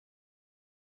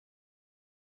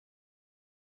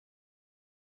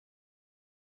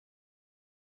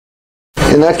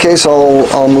In that case,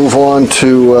 I'll move on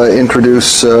to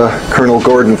introduce Colonel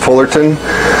Gordon Fullerton,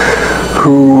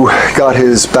 who got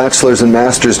his bachelor's and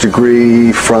master's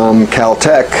degree from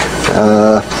Caltech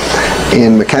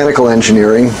in mechanical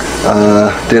engineering,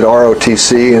 did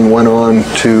ROTC, and went on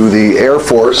to the Air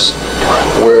Force,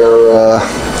 where,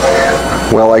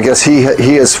 well, I guess he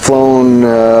has flown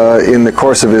in the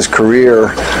course of his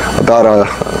career about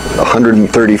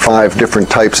 135 different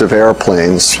types of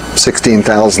airplanes,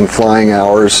 16,000 flying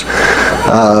hours.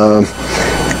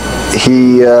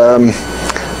 He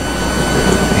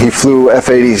flew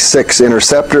F-86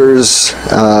 interceptors,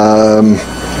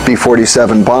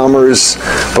 B-47 bombers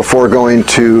before going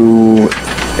to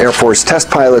Air Force Test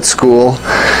Pilot School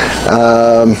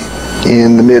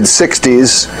in the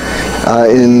mid-60s.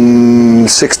 In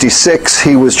 '66,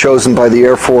 he was chosen by the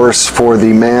Air Force for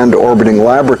the Manned Orbiting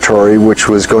Laboratory, which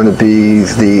was going to be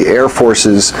the Air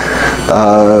Force's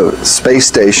space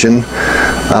station.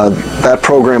 That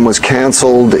program was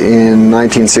canceled in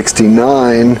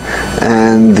 1969,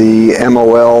 and the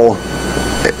MOL,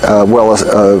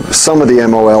 some of the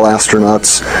MOL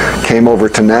astronauts came over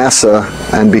to NASA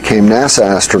and became NASA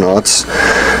astronauts.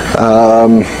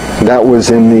 That was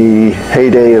in the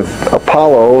heyday of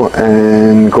Apollo,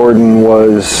 and Gordon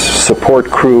was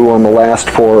support crew on the last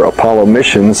 4 Apollo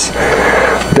missions.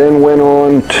 Then went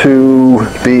on to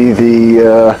be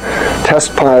the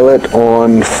test pilot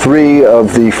on 3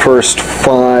 of the first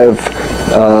 5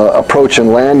 approach and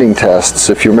landing tests.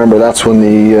 If you remember, that's when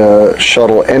the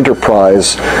Shuttle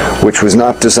Enterprise, which was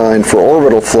not designed for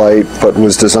orbital flight, but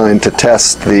was designed to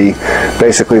test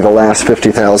basically the last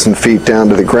 50,000 feet down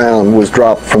to the ground, was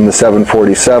dropped from the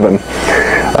 747.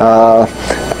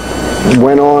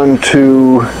 Went on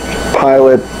to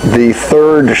pilot the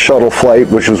 3rd shuttle flight,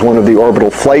 which was one of the orbital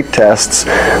flight tests.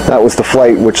 That was the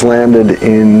flight which landed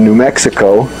in New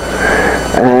Mexico,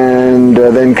 and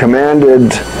then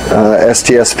commanded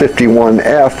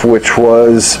STS-51F, which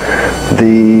was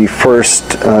the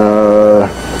first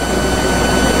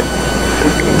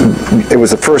it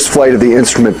was the first flight of the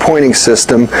instrument pointing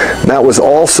system. That was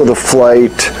also the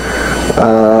flight,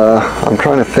 I'm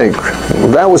trying to think,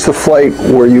 that was the flight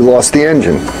where you lost the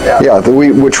engine. Yeah,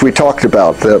 which we talked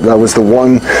about. That was the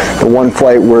one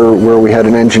flight where we had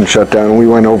an engine shutdown, and we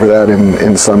went over that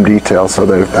in some detail. So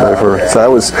that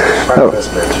was,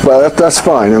 well, that's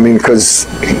fine. I mean, because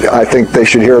I think they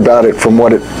should hear about it from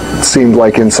what it seemed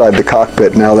like inside the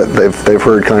cockpit now that they've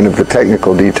heard kind of the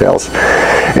technical details.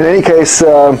 In any case,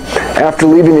 after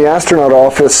leaving the astronaut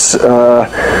office,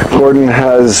 Gordon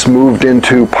has moved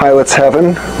into Pilot's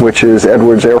Heaven, which is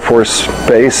Edwards Air Force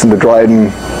Base and the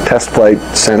Dryden Test Flight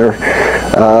Center,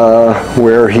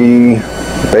 where he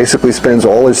basically spends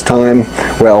all his time,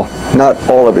 well, not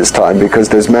all of his time, because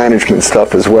there's management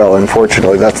stuff as well.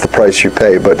 Unfortunately, that's the price you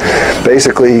pay. But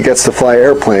basically, he gets to fly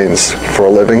airplanes for a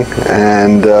living,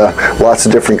 and lots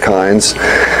of different kinds,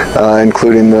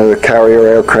 including the carrier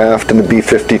aircraft and the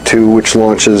B-52, which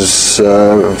launches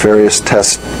various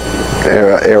test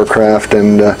aircraft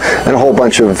and a whole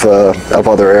bunch of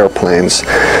other airplanes.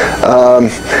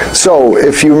 So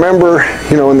if you remember,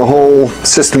 in the whole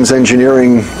systems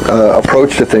engineering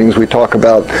approach to things, we talk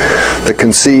about the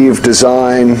conceive,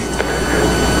 design,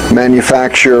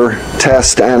 manufacture,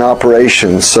 test, and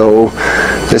operation. So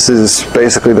this is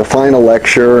basically the final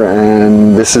lecture,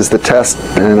 and this is the test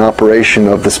and operation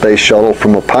of the space shuttle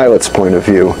from a pilot's point of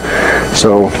view.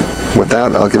 So with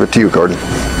that, I'll give it to you, Gordon.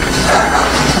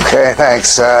 Okay,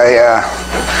 thanks. I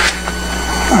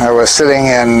was sitting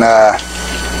in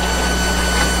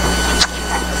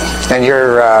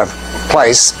your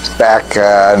place back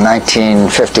in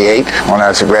 1958 when I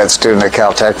was a grad student at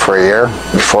Caltech for a year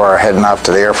before heading off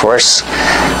to the Air Force.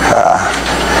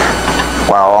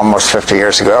 Well, almost 50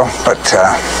 years ago, but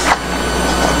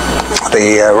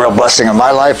the real blessing of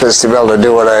my life is to be able to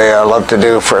do what I love to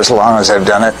do for as long as I've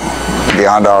done it,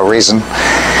 beyond all reason.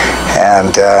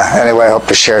 And anyway, I hope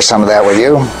to share some of that with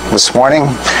you this morning.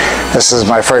 This is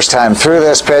my first time through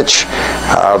this pitch.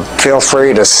 Feel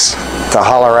free to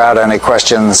holler out any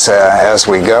questions as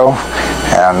we go,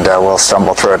 and we'll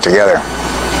stumble through it together.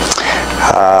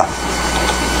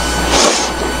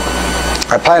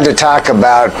 I plan to talk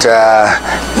about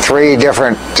 3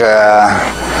 different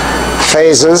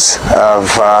phases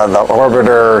of the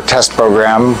orbiter test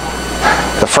program.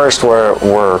 The first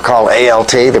were called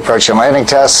ALT, the approach and landing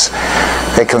tests.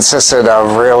 They consisted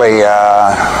of really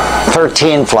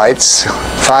 13 flights,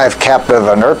 5 captive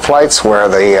inert flights where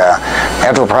the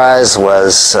Enterprise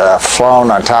was flown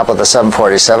on top of the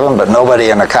 747, but nobody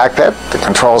in the cockpit. The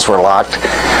controls were locked.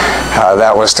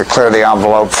 That was to clear the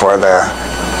envelope for the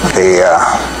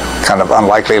kind of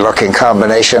unlikely looking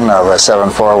combination of a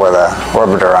 7.4 with an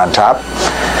orbiter on top.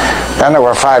 Then there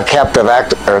were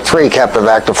three captive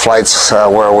active flights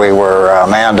where we were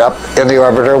manned up in the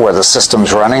orbiter with the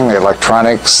systems running, the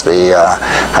electronics, the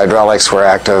hydraulics were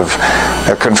active,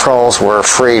 the controls were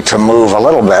free to move a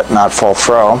little bit, not full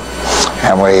throw,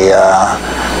 and we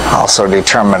also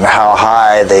determined how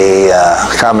high the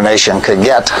combination could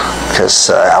get, because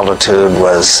altitude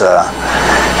was,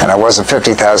 and it wasn't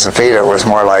 50,000 feet, it was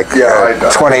more like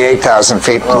 28,000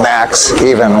 feet max,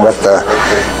 even with the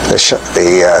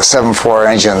 7.4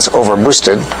 engines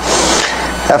overboosted.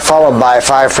 That followed by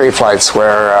 5 free flights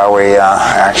where we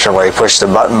actually pushed a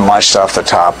button, launched off the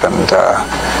top,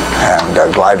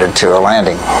 and glided to a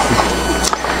landing.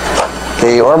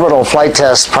 The orbital flight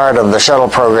test part of the shuttle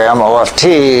program,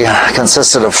 OFT,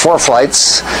 consisted of 4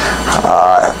 flights,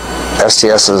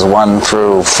 STSs 1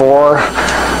 through 4,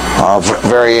 of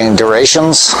varying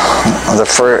durations. The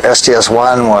first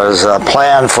STS-1 was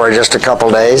planned for just a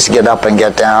couple days, get up and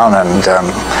get down and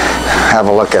have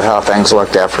a look at how things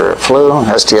looked after it flew.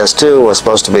 STS-2 was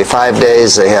supposed to be 5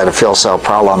 days. They had a fuel cell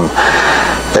problem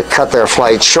that cut their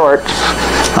flight short,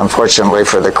 unfortunately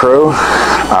for the crew.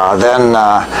 Then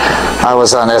I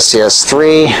was on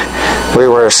STS-3. We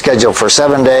were scheduled for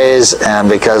 7 days, and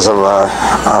because of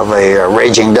a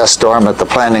raging dust storm at the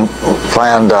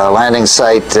planned landing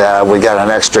site, we got an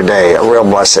extra day, a real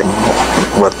blessing.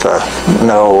 With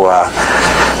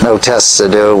no tests to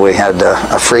do, we had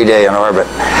a free day in orbit,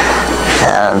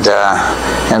 and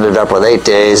ended up with 8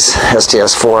 days.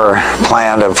 STS-4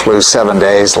 planned and flew 7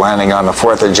 days, landing on the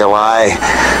 4th of July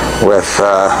with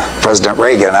President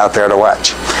Reagan out there to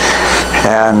watch.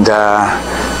 And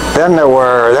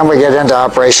then we get into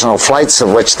operational flights,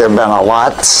 of which there have been a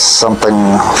lot,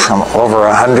 something from over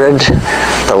 100.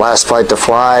 The last flight to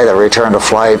fly, the return to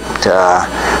flight,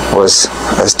 was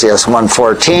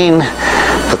STS-114,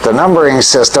 but the numbering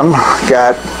system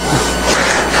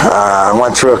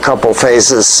went through a couple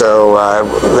phases, so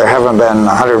there haven't been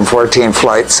 114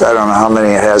 flights. I don't know how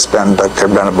many it has been, but there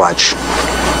have been a bunch.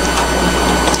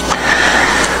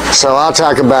 So I'll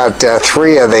talk about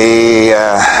 3 of the,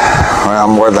 well,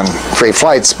 more than 3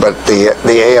 flights, but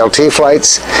the ALT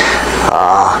flights.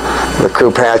 The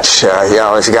crew patch, you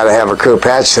always got to have a crew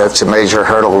patch. That's a major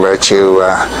hurdle that you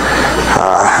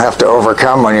have to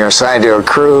overcome when you're assigned to a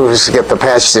crew, is get the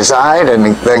patch designed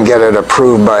and then get it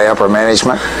approved by upper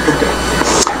management.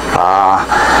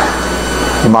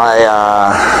 My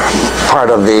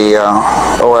part of the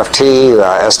OFT,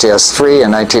 STS-3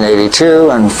 in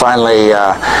 1982, and finally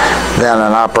then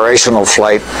an operational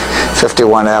flight,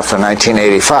 51F in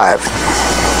 1985.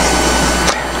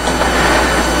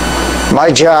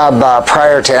 My job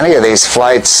prior to any of these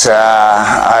flights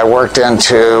I worked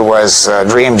into was a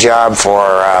dream job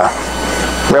for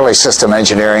really system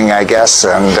engineering, I guess,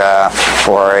 and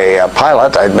for a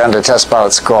pilot. I'd been to test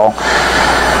pilot school.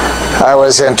 I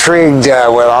was intrigued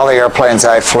with all the airplanes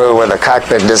I flew with the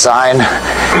cockpit design,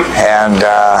 and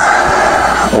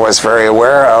was very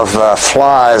aware of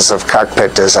flaws of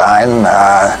cockpit design.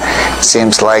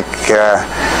 Seems like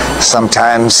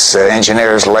sometimes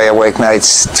engineers lay awake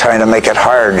nights trying to make it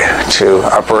hard to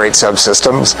operate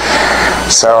subsystems.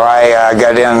 So I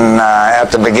got in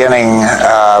at the beginning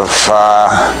of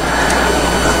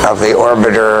the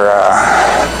orbiter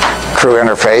crew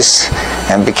interface,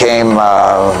 and became,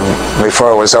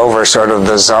 before it was over, sort of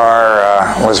the czar,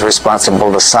 was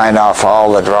responsible to sign off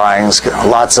all the drawings,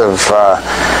 lots of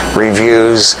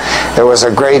reviews. It was a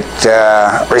great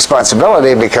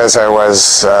responsibility because I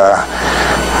was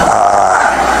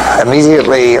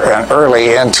immediately and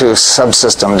early into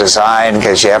subsystem design,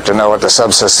 because you have to know what the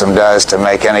subsystem does to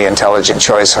make any intelligent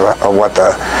choice of what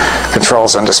the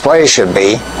controls and displays should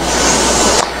be.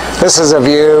 This is a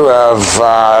view of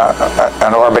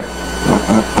an orbit,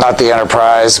 not the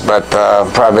Enterprise, but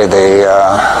probably the,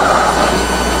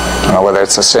 I don't know whether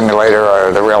it's a simulator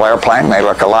or the real airplane, they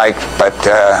look alike, but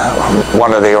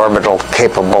one of the orbital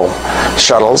capable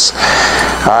shuttles.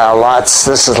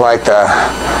 This is like the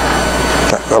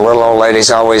little old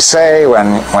ladies always say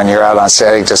when you're out on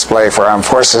static display for Armed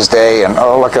Forces Day, and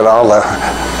oh, look at all the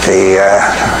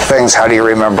things, how do you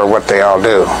remember what they all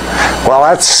do? Well,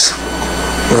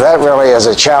 that really is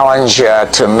a challenge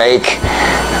to make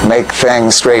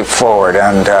things straightforward,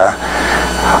 and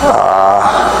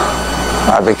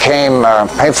I became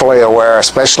painfully aware,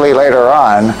 especially later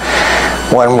on,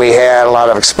 when we had a lot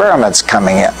of experiments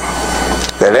coming in,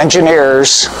 that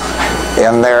engineers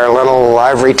in their little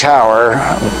ivory tower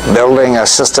building a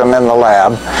system in the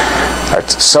lab are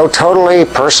so totally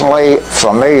personally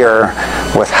familiar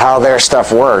with how their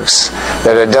stuff works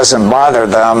that it doesn't bother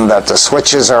them that the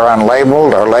switches are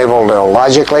unlabeled or labeled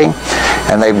illogically,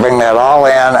 and they bring that all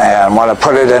in and want to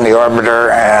put it in the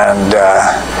orbiter, and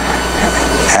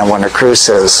when the crew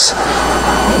says,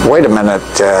 wait a minute,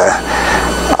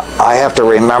 I have to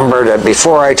remember that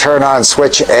before I turn on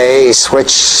switch A, switch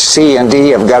C and D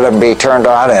have got to be turned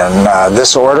on in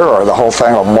this order or the whole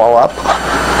thing will blow up.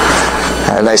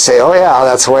 And they say, oh yeah,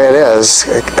 that's the way it is.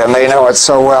 And they know it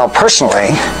so well personally.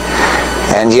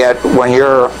 And yet when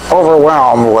you're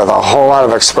overwhelmed with a whole lot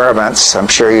of experiments, I'm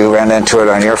sure you ran into it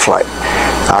on your flight,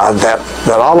 that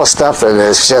all the stuff that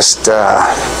is just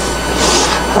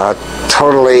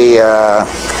totally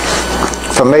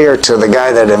familiar to the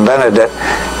guy that invented it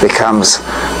becomes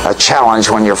a challenge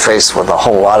when you're faced with a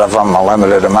whole lot of them, a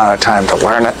limited amount of time to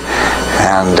learn it.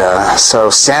 And so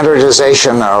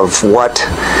standardization of what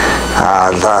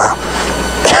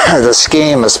the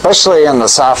scheme, especially in the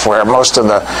software, most of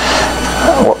the,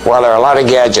 well, there are a lot of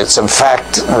gadgets. In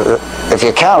fact, if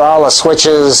you count all the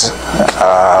switches,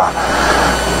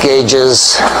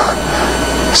 gauges,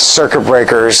 circuit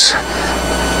breakers,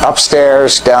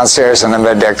 upstairs, downstairs, and the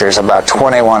mid-deck, there's about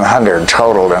 2,100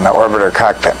 total in the orbiter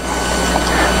cockpit.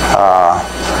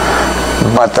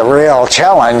 But the real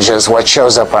challenge is what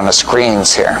shows up on the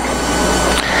screens here.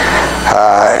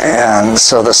 And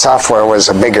so the software was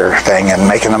a bigger thing in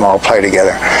making them all play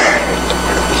together.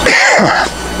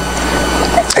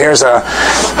 Here's a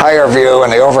higher view,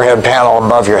 and the overhead panel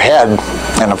above your head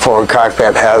in the forward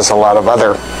cockpit has a lot of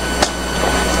other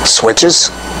switches.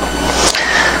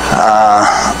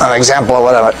 An example of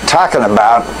what I'm talking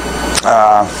about,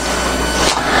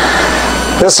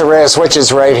 this array of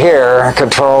switches right here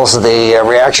controls the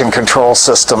reaction control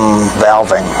system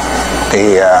valving,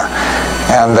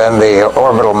 and then the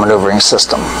orbital maneuvering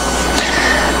system.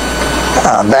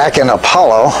 Back in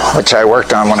Apollo, which I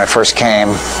worked on when I first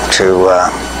came to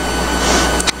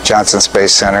Johnson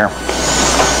Space Center,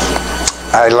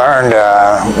 I learned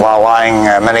while lying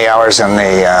many hours in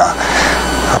the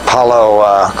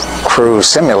Apollo crew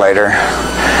simulator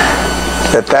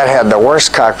that had the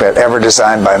worst cockpit ever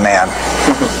designed by man.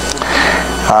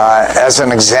 As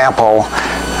an example,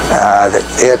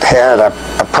 it had a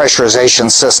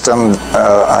pressurization system,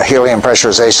 a helium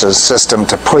pressurization system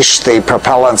to push the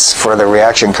propellants for the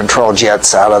reaction control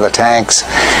jets out of the tanks,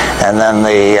 and then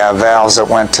the valves that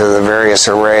went to the various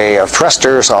array of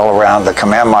thrusters all around the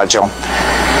command module.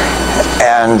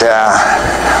 And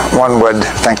one would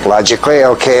think logically,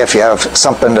 okay, if you have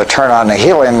something to turn on the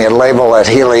helium, you label that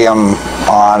helium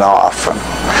on, off.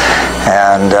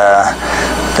 And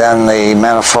then the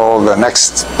manifold, the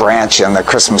next branch in the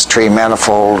Christmas tree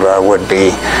manifold would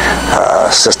be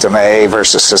System A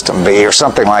versus System B or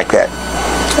something like that.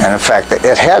 And in fact,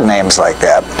 it had names like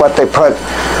that, but they put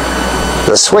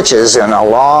the switches in a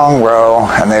long row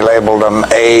and they labeled them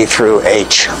A through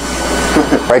H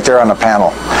right there on the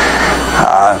panel.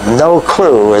 No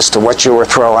clue as to what you were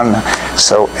throwing,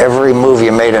 so every move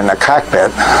you made in the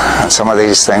cockpit, and some of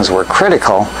these things were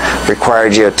critical,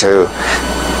 required you to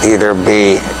either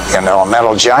be, a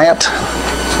metal giant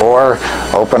or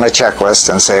open a checklist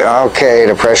and say, okay,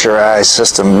 to pressurize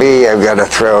System B, I've got to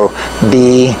throw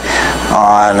B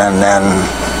on, and then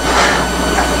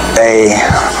A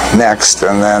next,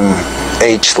 and then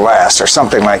H last, or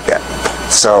something like that.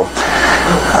 So,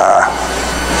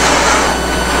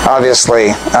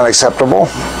 obviously unacceptable,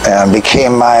 and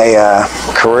became my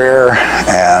career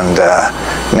and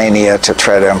mania to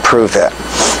try to improve that.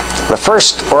 The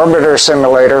first orbiter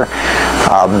simulator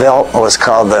built was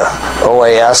called the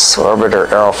OAS, Orbiter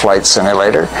Aeroflight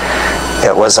Simulator.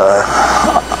 It was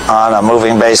on a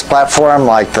moving base platform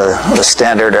like the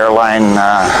standard airline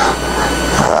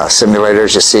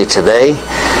simulators you see today.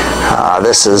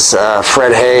 This is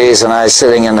Fred Hayes and I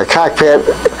sitting in the cockpit.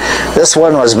 This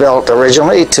one was built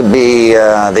originally to be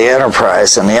the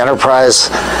Enterprise, and the Enterprise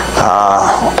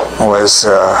was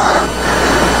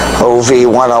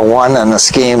OV-101 in the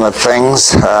scheme of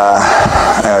things,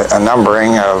 a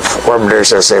numbering of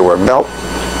orbiters as they were built.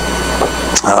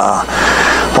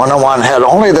 101 had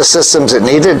only the systems it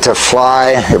needed to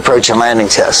fly approach and landing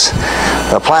tests.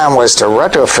 The plan was to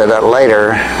retrofit it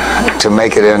later to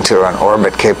make it into an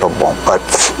orbit capable, but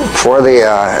for the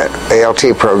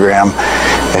ALT program,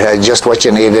 it had just what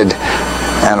you needed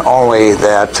and only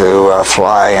that to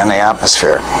fly in the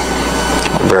atmosphere.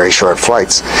 Very short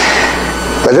flights.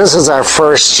 But this is our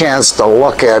first chance to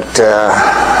look at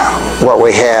what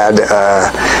we had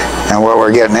and what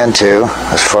we're getting into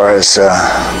as far as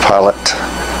pilot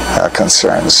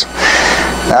concerns.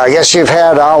 I guess you've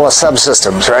had all the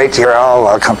subsystems, right? You're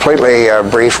all completely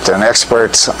briefed and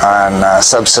experts on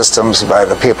subsystems by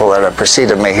the people that have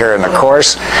preceded me here in the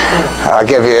course. I'll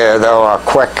give you, though, a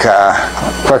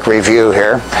quick review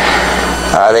here.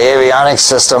 The avionics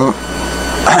system,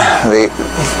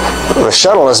 the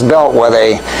shuttle is built with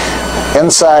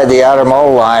inside the outer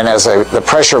mold line as the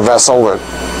pressure vessel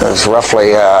that is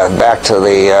roughly back to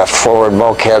the forward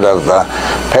bulkhead of the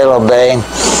payload bay,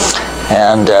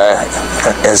 and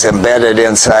is embedded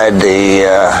inside the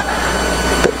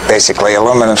basically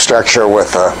aluminum structure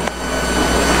with a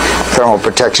thermal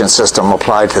protection system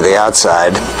applied to the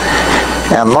outside.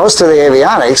 And most of the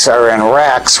avionics are in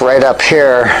racks right up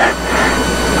here,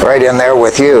 right in there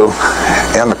with you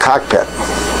in the cockpit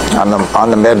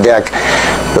on the mid deck.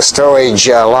 The stowage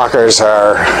lockers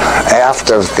are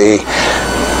aft of the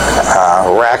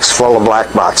racks full of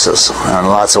black boxes and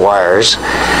lots of wires.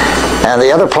 And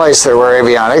the other place there were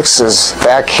avionics is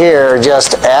back here,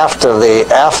 just aft of the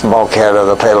aft bulkhead of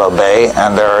the payload bay,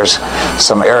 and there's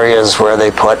some areas where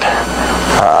they put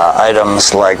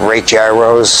items like rate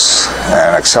gyros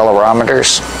and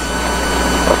accelerometers.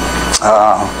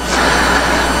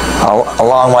 A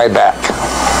long way back.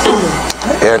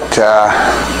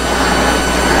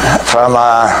 From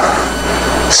a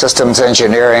systems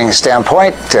engineering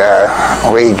standpoint,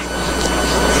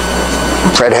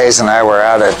 Fred Hayes and I were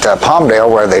out at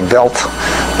Palmdale where they built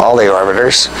all the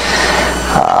orbiters.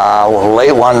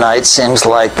 Late one night, seems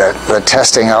like the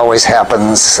testing always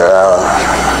happens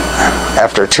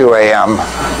after 2 a.m.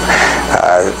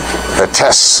 The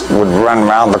tests would run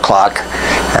round the clock,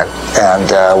 and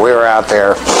we were out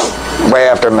there way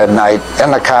after midnight in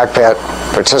the cockpit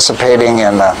participating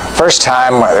in the first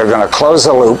time they're going to close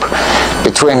the loop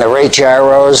between the rate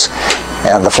gyros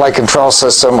and the flight control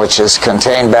system, which is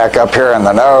contained back up here in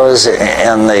the nose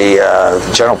in the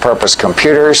general purpose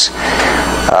computers.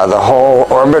 The whole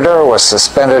orbiter was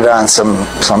suspended on some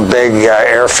big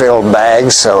air-filled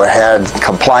bags, so it had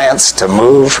compliance to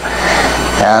move,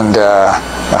 and the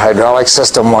hydraulic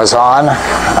system was on,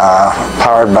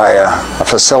 powered by a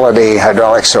facility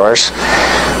hydraulic source.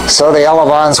 So the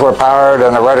elevons were powered,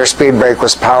 and the rudder speed brake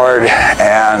was powered,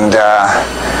 and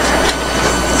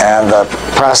the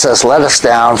process let us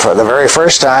down for the very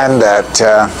first time that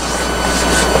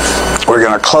we're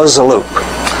going to close the loop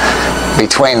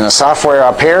between the software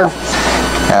up here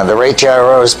and the rate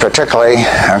gyros, particularly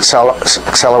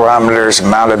accelerometers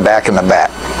mounted back in the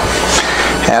back.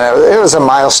 And it was a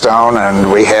milestone, and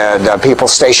we had people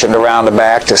stationed around the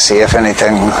back to see if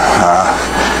anything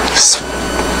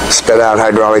spit out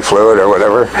hydraulic fluid or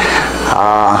whatever.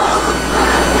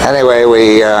 Anyway,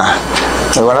 we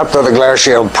went up to the glare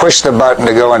shield, pushed the button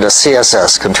to go into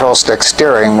CSS, control stick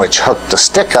steering, which hooked the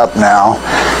stick up now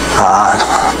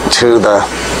to the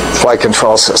flight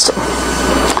control system.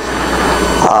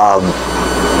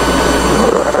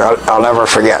 I'll never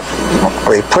forget.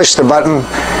 We pushed the button,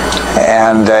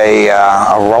 and a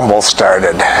rumble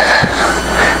started.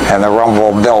 And the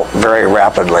rumble built very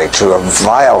rapidly to a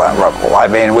violent rumble. I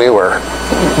mean, we were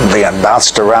being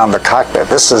bounced around the cockpit.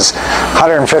 This is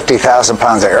 150,000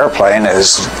 pounds of airplane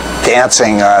is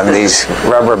dancing on these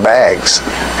rubber bags.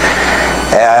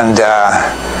 And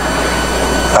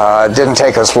it didn't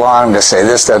take us long to say,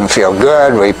 this doesn't feel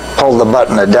good. We pulled the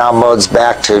button, the down modes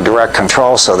back to direct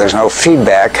control, so there's no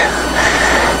feedback.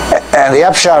 And the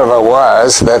upshot of it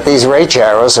was that these rate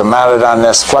gyros are mounted on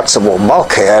this flexible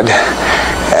bulkhead,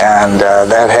 and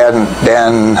that hadn't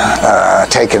been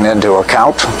taken into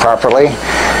account properly.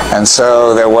 And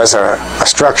so there was a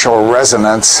structural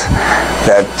resonance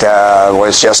that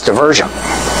was just diversion.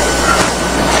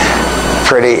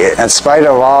 In spite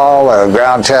of all the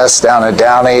ground tests down at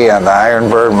Downey and the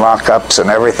Ironbird mock-ups and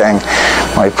everything,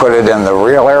 when we put it in the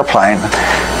real airplane,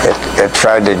 it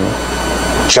tried to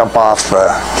jump off the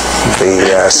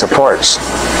supports.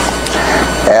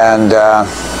 And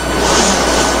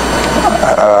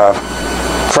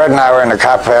Fred and I were in the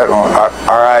cockpit, and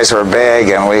our eyes were big,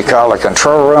 and we called a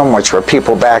control room, which were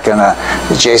people back in an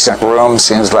adjacent room.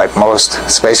 Seems like most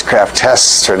spacecraft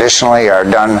tests traditionally are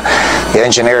done. The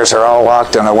engineers are all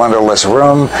locked in a windowless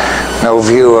room, no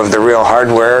view of the real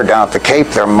hardware down at the Cape.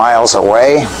 They're miles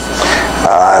away.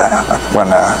 When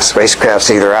the spacecraft's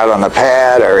either out on the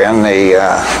pad or in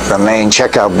the main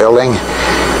checkout building.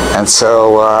 And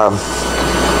so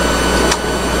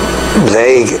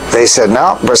they said,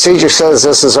 no, procedure says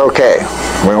this is okay.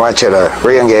 We want you to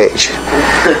re-engage.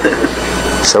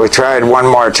 So we tried one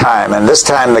more time, and this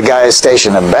time the guys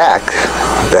stationed in back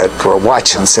that were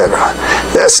watching said,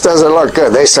 this doesn't look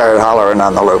good. They started hollering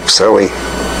on the loop, so we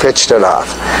pitched it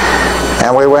off.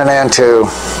 And we went into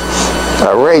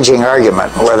a raging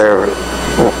argument whether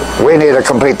we need to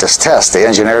complete this test, the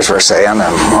engineers were saying,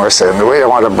 and we're saying, we don't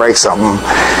want to break something.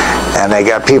 And they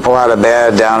got people out of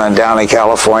bed down in Downey,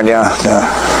 California, the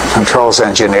controls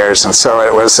engineers, and so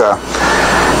it was a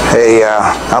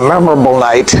memorable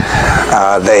night.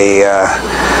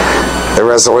 The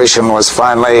resolution was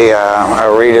finally a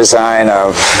redesign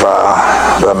of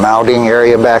the mounting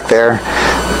area back there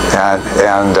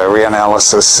and a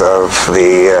reanalysis of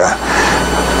the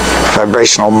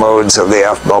vibrational modes of the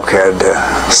F bulkhead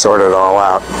to sort it all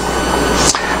out.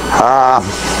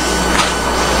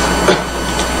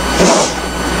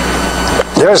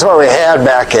 Here's what we had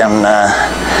back in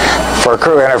for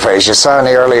crew interface. You saw in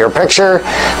the earlier picture,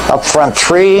 up front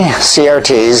 3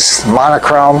 CRTs,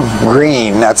 monochrome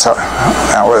green. That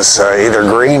was either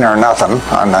green or nothing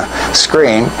on the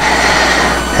screen.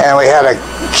 And we had a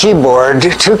keyboard,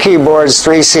 2 keyboards,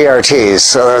 3 CRTs.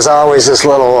 So there's always this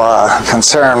little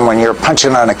concern when you're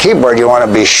punching on a keyboard, you want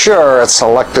to be sure it's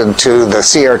selected to the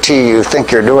CRT you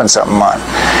think you're doing something on.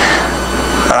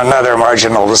 Another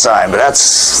marginal design, but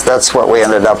that's what we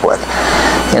ended up with.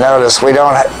 You notice we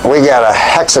got a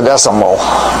hexadecimal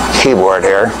keyboard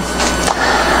here.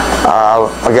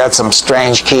 We got some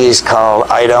strange keys called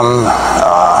item,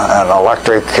 and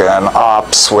electric, and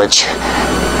ops, which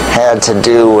had to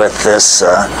do with this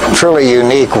truly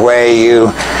unique way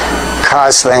you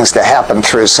cause things to happen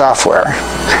through software,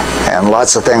 and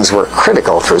lots of things were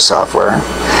critical through software.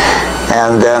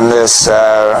 And then this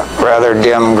rather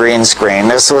dim green screen.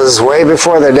 This was way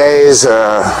before the days,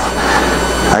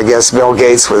 I guess Bill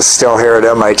Gates was still here at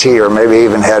MIT, or maybe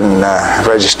even hadn't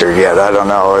registered yet. I don't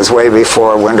know. It was way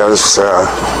before Windows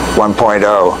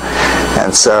 1.0.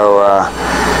 And so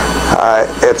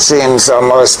it seems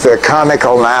almost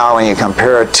comical now when you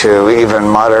compare it to even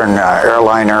modern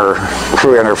airliner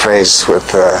crew interface with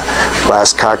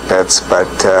glass cockpits, but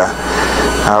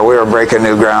we were breaking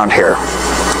new ground here.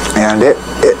 And it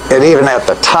even at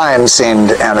the time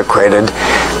seemed antiquated,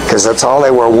 because that's all they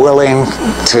were willing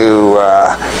to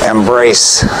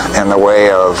embrace in the way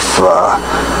of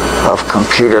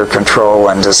computer control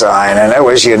and design. And it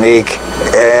was unique,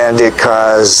 and it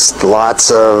caused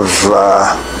lots of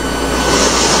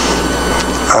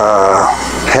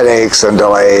headaches and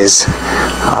delays.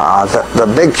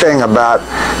 The big thing about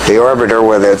the orbiter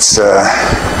with its,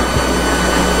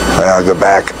 I'll go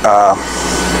back,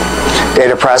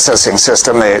 data processing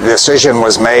system, the decision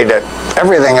was made that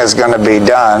everything is going to be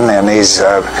done in these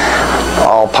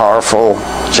all-powerful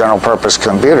general-purpose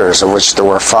computers, of which there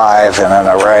were 5 in an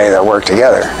array that worked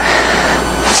together.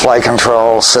 Flight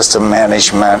control, system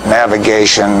management,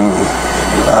 navigation,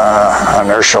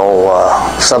 inertial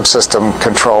subsystem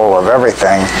control of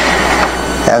everything.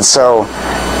 And so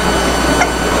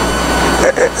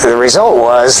the result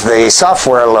was the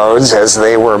software loads, as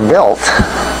they were built,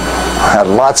 had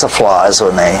lots of flaws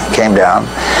when they came down,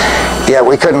 yet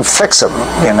we couldn't fix them.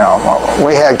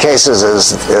 We had cases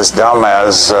as dumb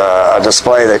as a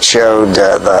display that showed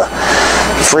the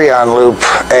Freon loop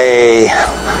A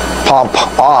pump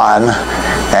on,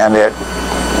 and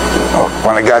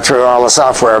when it got through all the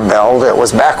software build, it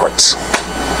was backwards.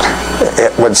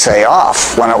 It would say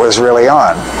off when it was really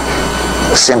on.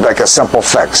 It seemed like a simple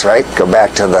fix, right? Go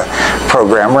back to the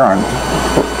programmer and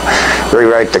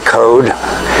rewrite the code.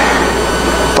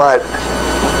 But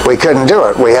we couldn't do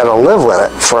it. We had to live with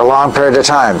it for a long period of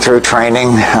time through training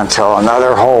until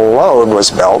another whole load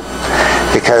was built,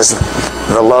 because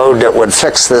the load that would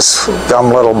fix this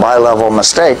dumb little bi-level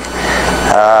mistake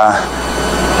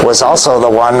was also the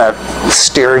one that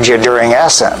steered you during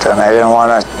ascent, and I didn't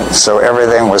want to, so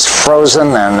everything was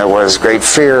frozen, and there was great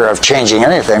fear of changing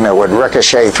anything that would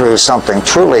ricochet through something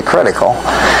truly critical.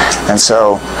 And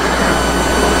so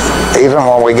even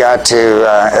when we got to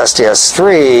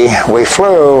STS-3, we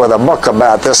flew with a book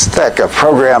about this thick of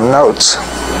program notes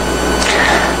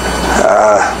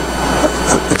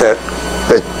that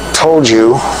told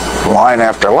you line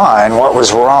after line what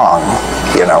was wrong,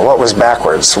 what was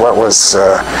backwards, what was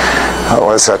a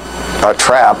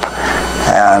trap,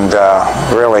 and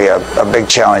really a big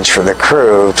challenge for the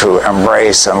crew to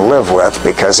embrace and live with,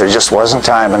 because there just wasn't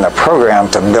time in the program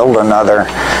to build another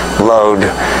load,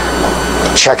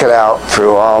 check it out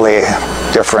through all the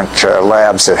different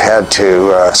labs that had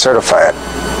to certify it.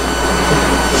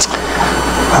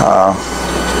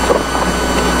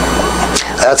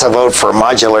 That's a vote for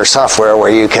modular software,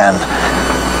 where you can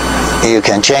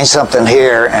change something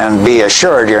here and be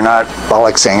assured you're not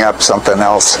bollocksing up something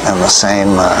else in the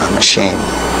same machine.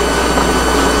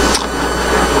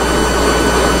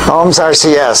 OMS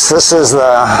RCS. This is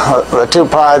the two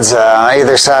pods on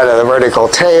either side of the vertical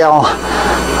tail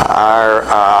are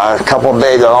a couple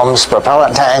big OMS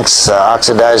propellant tanks,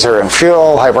 oxidizer and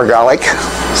fuel, hypergolic.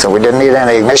 So we didn't need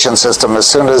any ignition system. As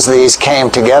soon as these came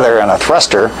together in a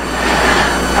thruster,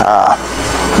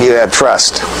 you had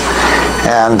thrust.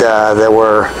 And there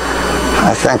were,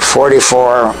 I think,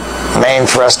 44 main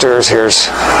thrusters. Here's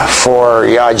 4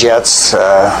 yaw jets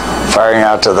firing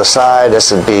out to the side.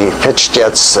 This would be pitch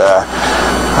jets,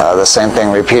 the same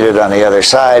thing repeated on the other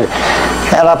side.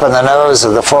 And up in the nose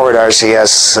of the forward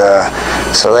RCS,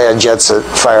 so they had jets that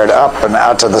fired up and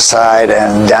out to the side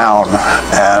and down.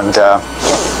 And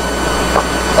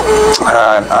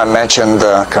I mentioned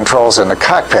the controls in the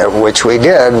cockpit, which we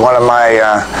did. One of my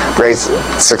great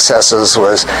successes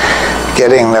was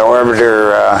getting the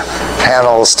orbiter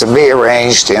panels to be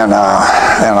arranged in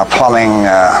a plumbing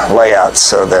layout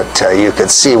so that you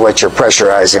could see what you're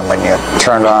pressurizing when you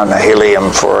turned on the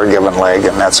helium for a given leg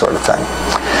and that sort of thing.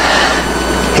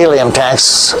 Helium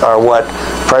tanks are what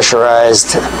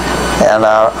pressurized, and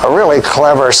a really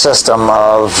clever system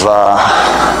of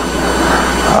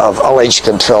ullage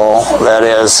control. That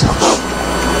is,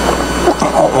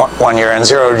 when you're in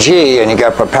 0G and you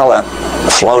got propellant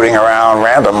floating around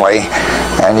randomly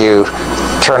and you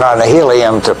turn on the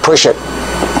helium to push it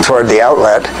toward the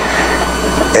outlet,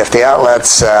 if the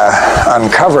outlet's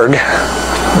uncovered,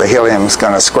 the helium's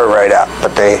going to squirt right out.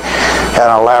 But they had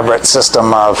an elaborate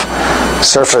system of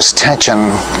surface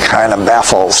tension kind of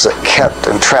baffles that kept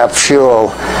and trapped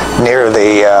fuel near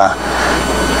the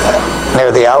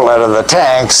outlet of the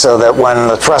tank, so that when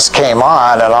the thrust came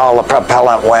on and all the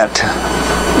propellant went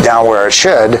down where it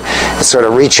should, it sort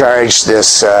of recharged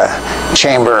this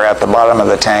chamber at the bottom of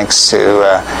the tanks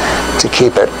to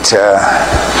keep it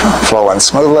flowing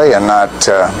smoothly and not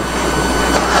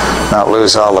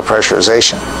lose all the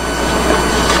pressurization.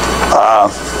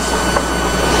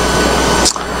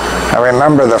 I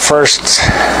remember the first,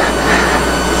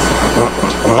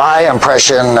 my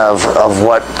impression of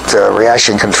what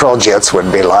reaction control jets would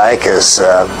be like is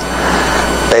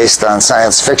based on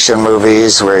science fiction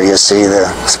movies where you see the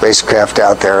spacecraft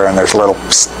out there and there's little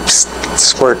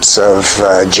squirts of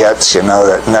jets, you know,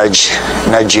 that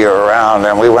nudge you around.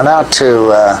 And we went out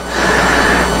to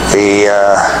the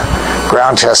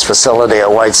ground test facility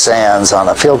at White Sands on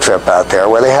a field trip out there,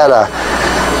 where they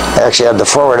actually had the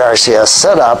forward RCS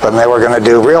set up, and they were going to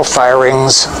do real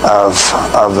firings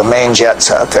of the main jets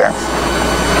out there.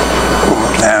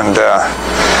 And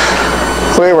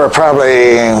we were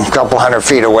probably a couple hundred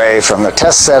feet away from the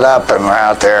test setup, and we're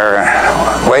out there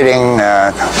waiting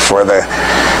for the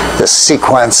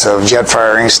sequence of jet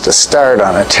firings to start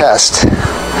on a test.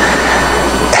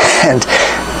 And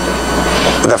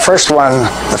the first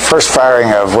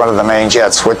firing of one of the main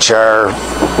jets, which are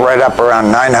right up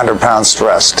around 900 pounds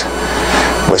thrust,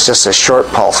 was just a short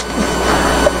pulse.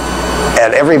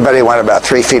 And everybody went about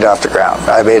 3 feet off the ground.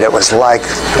 I mean, it was like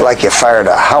you fired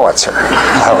a howitzer.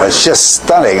 It was just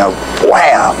stunning.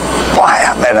 Wham,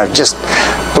 wham, and it just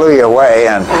blew you away.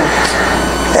 And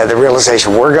the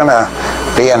realization, we're going to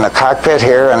be in the cockpit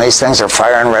here, and these things are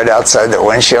firing right outside the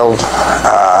windshield.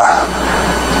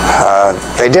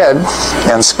 They did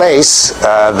in space.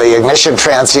 The ignition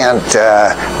transient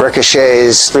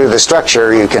ricochets through the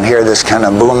structure. You can hear this kind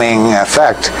of booming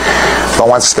effect. But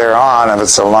once they're on, if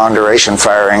it's a long duration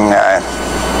firing,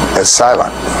 it's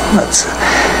silent.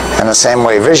 In the same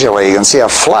way, visually, you can see a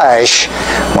flash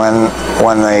when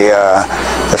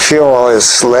the fuel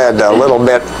is led a little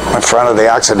bit in front of the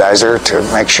oxidizer to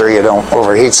make sure you don't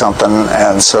overheat something,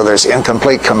 and so there's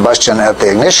incomplete combustion at the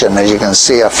ignition. As you can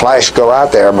see a flash go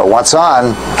out there, but once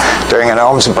on, during an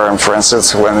OMS burn, for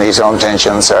instance, when these OMS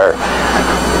engines are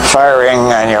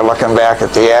firing and you're looking back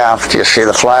at the aft, you see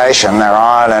the flash and they're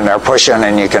on and they're pushing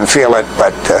and you can feel it,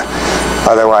 but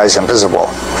otherwise invisible.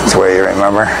 That's the way you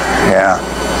remember. Yeah.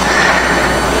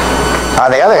 On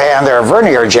the other hand, there are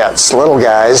vernier jets, little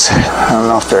guys. I don't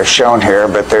know if they're shown here,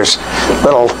 but there's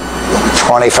little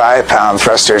 25-pound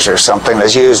thrusters or something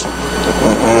that's used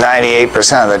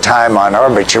 98% of the time on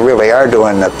orbit. You really are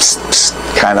doing the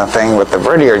kind of thing with the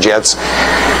vernier jets,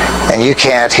 and you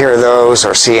can't hear those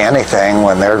or see anything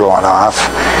when they're going off.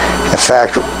 In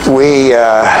fact, we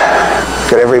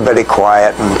got everybody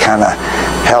quiet and kind of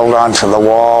held onto the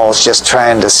walls, just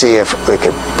trying to see if we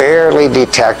could barely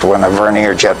detect when a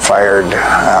vernier jet fired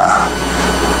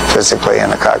physically in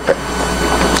the cockpit.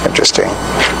 Interesting.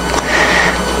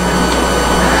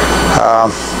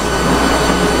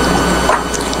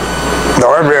 The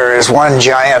orbiter is one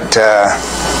giant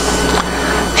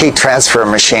heat transfer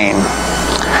machine.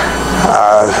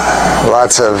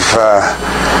 Lots of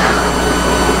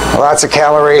lots of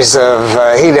calories of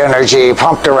heat energy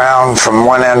pumped around from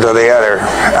one end to the other.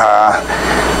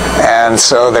 And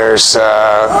so there's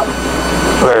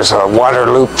water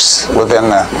loops within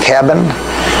the cabin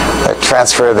that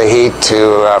transfer the heat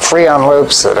to freon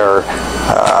loops that are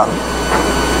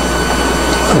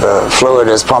the fluid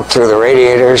is pumped through the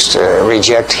radiators to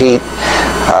reject heat.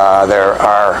 There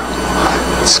are,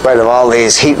 in spite of all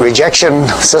these heat rejection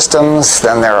systems,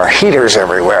 then there are heaters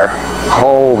everywhere,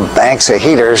 whole banks of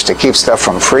heaters to keep stuff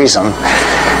from freezing.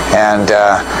 And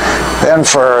then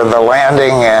for the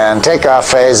landing and takeoff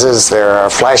phases, there are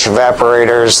flash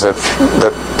evaporators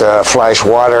that flash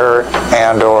water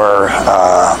and or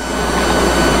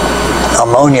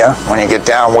ammonia when you get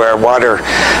down where water,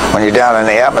 when you're down in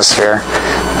the atmosphere,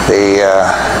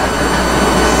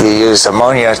 you use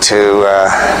ammonia to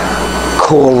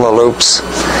cool the loops.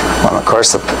 Well, of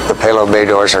course, the payload bay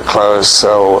doors are closed,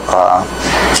 so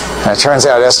and it turns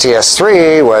out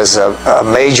STS-3 was a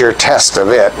major test of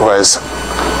it, was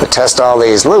to test all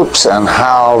these loops and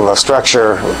how the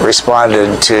structure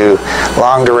responded to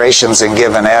long durations in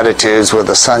given attitudes with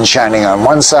the sun shining on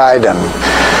one side and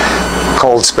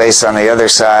cold space on the other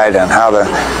side, and how the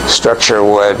structure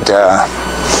would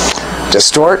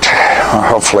distort, or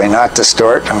hopefully not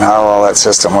distort, and how all that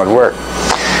system would work.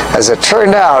 As it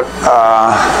turned out,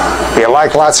 you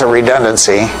like lots of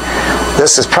redundancy.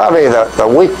 This is probably the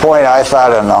weak point, I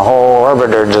thought, in the whole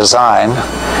orbiter design.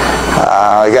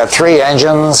 We got 3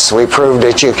 engines. We proved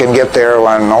that you can get there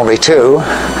when only 2.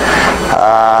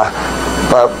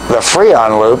 But the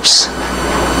freon loops,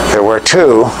 there were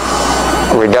 2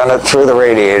 redundant through the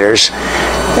radiators,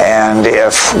 and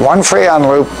if one freon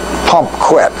loop pump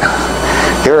quit,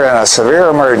 you're in a severe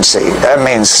emergency. That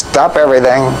means stop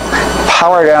everything,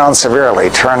 power down severely,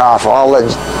 turn off all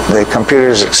the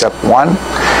computers except one,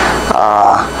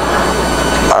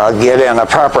 get in a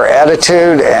proper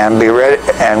attitude and be ready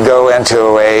and go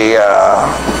into a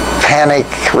panic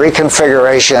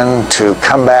reconfiguration to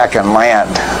come back and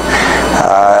land.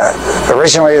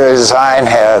 Originally the design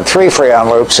had 3 freon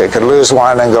loops. You could lose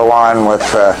one and go on with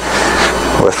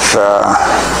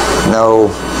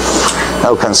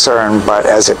no concern, but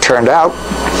as it turned out,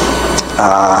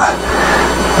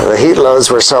 the heat loads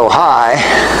were so high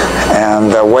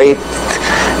and the weight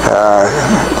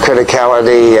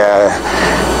criticality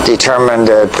determined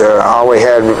that all we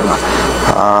had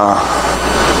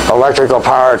electrical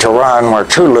power to run were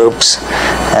 2 loops,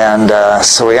 and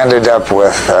so we ended up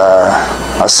with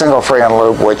a single freon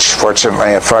loop, which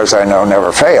fortunately, as far as I know,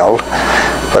 never failed.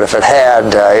 But if it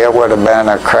had, it would have been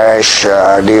a crash,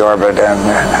 deorbit, and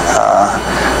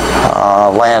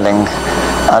landing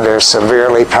under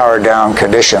severely powered down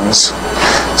conditions.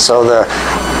 So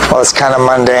well, it's kind of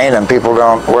mundane, and people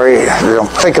don't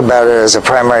think about it as a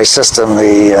primary system.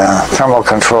 The thermal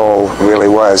control really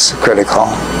was critical.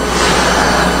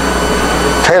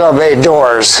 Payload bay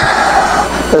doors.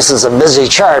 This is a busy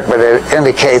chart, but it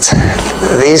indicates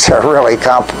these are really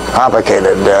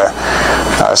complicated.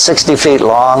 60 feet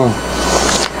long,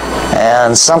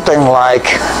 and something like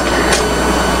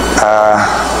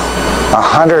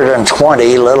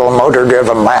 120 little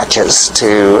motor-driven latches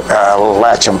to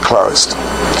latch them closed.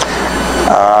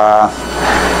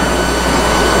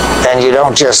 And you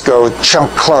don't just go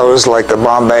chunk close like the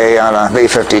Bombay on a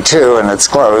B-52 and it's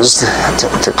closed.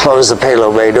 To close the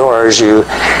payload bay doors, you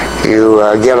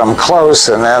get them close,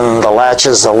 and then the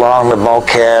latches along the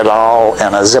bulkhead, all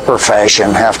in a zipper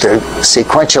fashion, have to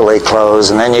sequentially close,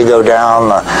 and then you go down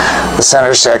the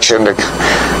center section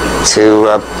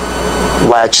to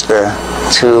latch the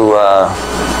 2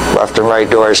 left and right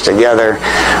doors together,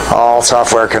 all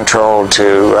software controlled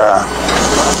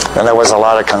and there was a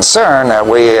lot of concern that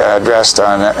we addressed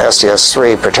on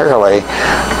STS-3 particularly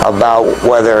about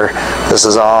whether this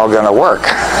is all going to work.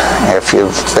 If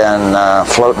you've been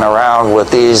floating around with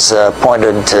these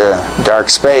pointed to dark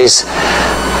space,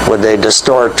 would they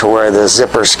distort to where the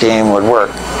zipper scheme would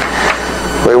work?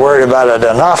 We worried about it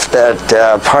enough that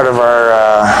part of our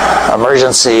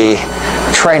emergency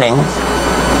training,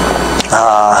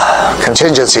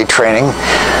 contingency training,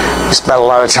 we spent a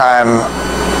lot of time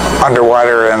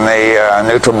underwater in the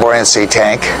neutral buoyancy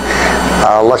tank,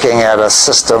 looking at a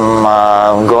system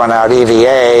going out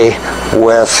EVA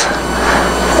with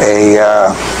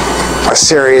a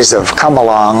series of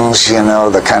come-alongs, you know,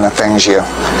 the kind of things you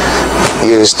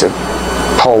use to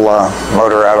pull a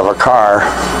motor out of a car,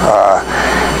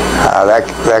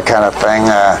 that kind of thing,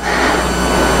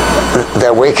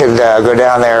 that we could go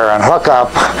down there and hook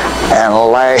up and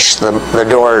lash the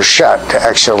doors shut to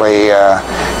actually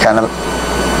kind of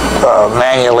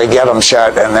manually get them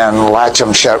shut and then latch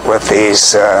them shut with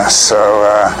these.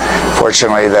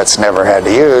 Fortunately, that's never had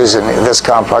to use, and this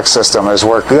complex system has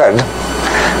worked good.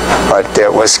 But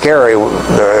it was scary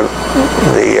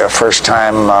the first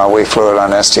time we flew it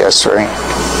on STS-3.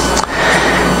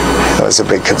 It was a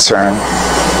big concern.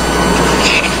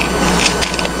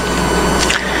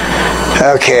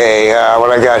 Okay,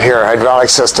 what I got here, hydraulic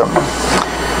system.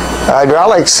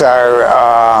 Hydraulics are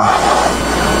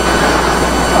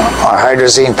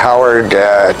hydrazine-powered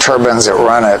turbines that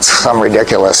run at some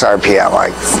ridiculous RPM,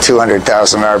 like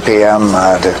 200,000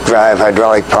 RPM to drive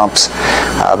hydraulic pumps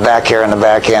back here in the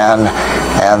back end.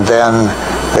 And then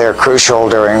they're crucial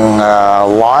during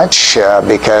launch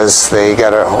because they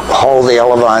got to hold the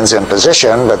elevons in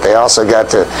position, but they also got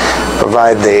to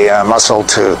provide the muscle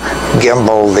to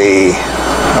gimbal the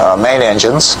main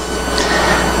engines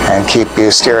and keep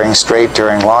you steering straight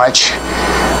during launch.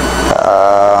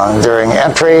 During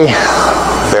entry,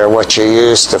 they're what you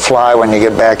use to fly when you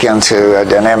get back into a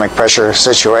dynamic pressure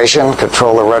situation,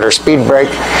 control the rudder speed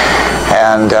brake,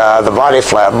 and the body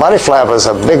flap. Body flap is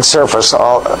a big surface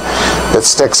that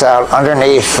sticks out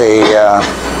underneath the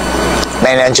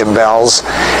main engine bells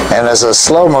and is a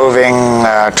slow-moving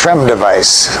trim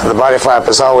device. The body flap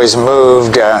is always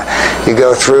moved. You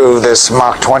go through this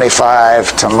Mach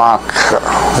 25 to Mach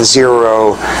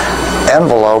 0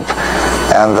 envelope,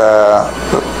 and the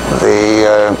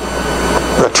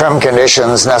trim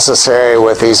conditions necessary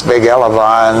with these big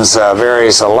elevons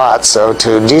varies a lot. So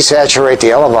to desaturate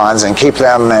the elevons and keep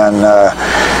them in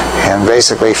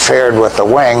basically fared with the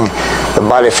wing, the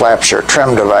body flap's your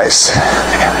trim device.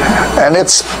 And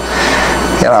it's,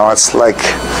 you know, it's like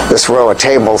this row of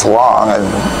tables long and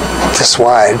this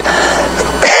wide.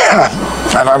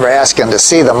 I remember asking to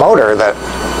see the motor that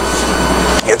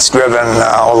it's driven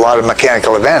a lot of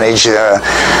mechanical advantage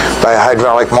by a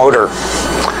hydraulic motor.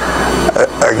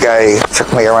 A guy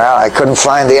took me around. I couldn't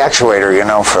find the actuator, you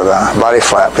know, for the body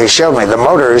flap. He showed me the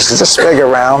motor is this big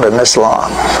around and this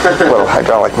long, little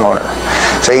hydraulic motor.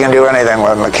 So you can do anything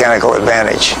with mechanical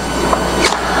advantage,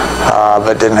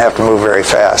 but didn't have to move very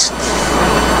fast.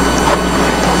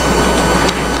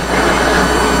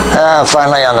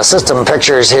 Finally, on the system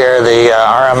pictures here, the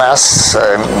RMS,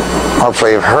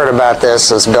 hopefully you've heard about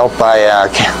this, is built by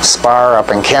SPAR up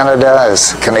in Canada,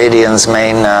 is Canadians'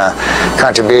 main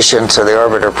contribution to the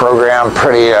orbiter program.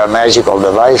 Pretty magical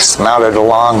device, mounted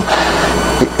along.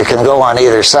 It can go on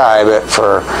either side, but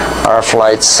for our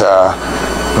flights,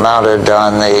 mounted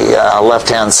on the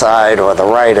left-hand side or the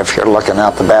right if you're looking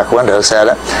out the back windows at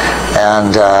it.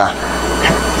 And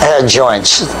had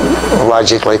joints,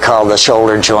 logically called the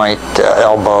shoulder joint,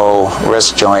 elbow,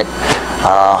 wrist joint,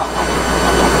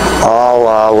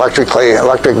 all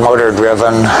electric motor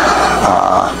driven.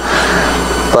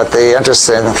 But the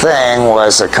interesting thing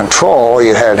was the control.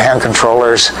 You had hand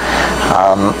controllers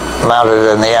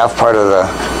mounted in the aft part of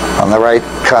on the right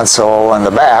console in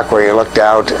the back where you looked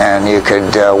out, and you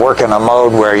could work in a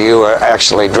mode where you were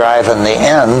actually driving the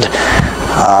end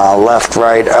left,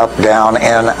 right, up, down,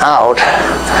 in, out,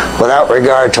 without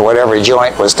regard to what every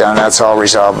joint was done. That's all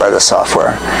resolved by the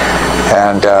software,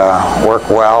 and worked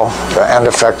well. The end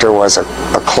effector was a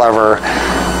clever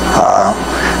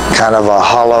kind of a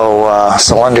hollow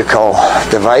cylindrical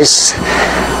device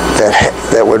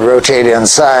that would rotate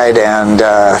inside, and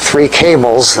 3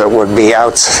 cables that would be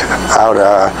out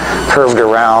curved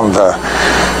around the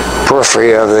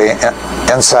periphery of the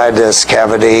inside this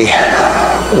cavity.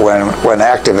 When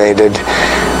activated,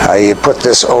 you put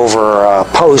this over a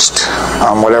post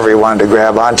on whatever you wanted to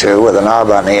grab onto with a knob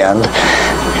on the end.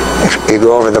 You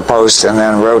go over the post and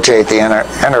then rotate the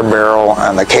inner barrel,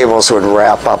 and the cables would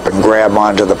wrap up and grab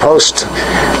onto the post,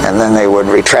 and then they would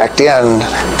retract in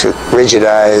to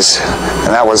rigidize,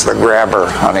 and that was the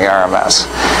grabber on the RMS.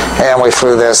 And we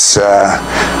flew this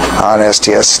on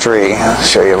STS-3. I'll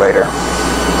show you later.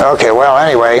 Okay, well,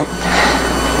 anyway,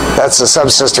 that's the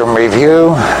subsystem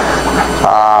review.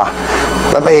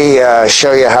 Let me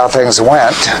show you how things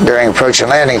went during approach and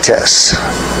landing tests.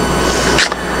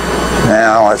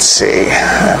 Now, let's see.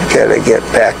 I've got to get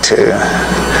back to...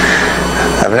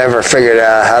 I've never figured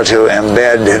out how to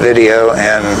embed video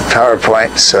in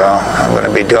PowerPoint, so I'm going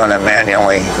to be doing it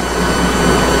manually.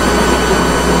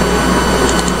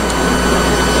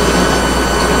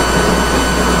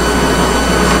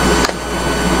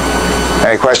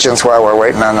 Any questions while we're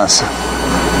waiting on this?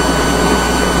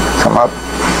 Come up.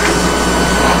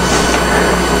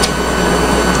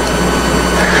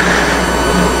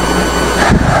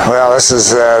 Well, this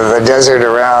is the desert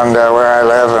around where I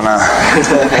live, and a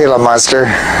Gila monster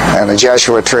and a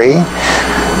Joshua tree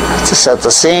to set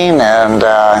the scene. And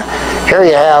here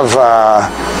you have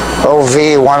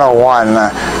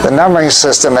OV-101. The numbering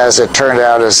system, as it turned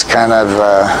out, is kind of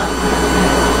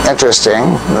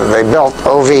interesting. They built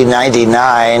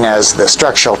OV-99 as the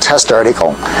structural test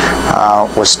article.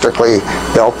 Was strictly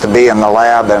built to be in the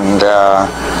lab and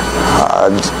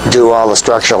do all the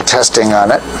structural testing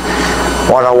on it.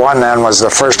 101 then was the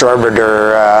first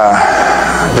orbiter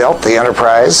built, the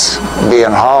Enterprise,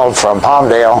 being hauled from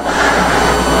Palmdale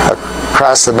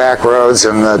across the back roads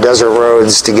and the desert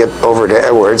roads to get over to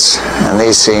Edwards in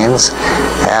these scenes.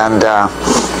 And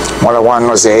 101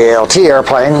 was the ALT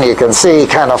airplane. You can see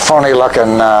kind of phony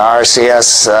looking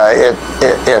RCS.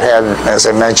 It had, as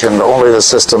I mentioned, only the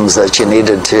systems that you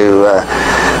needed to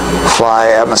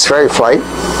fly atmospheric flight.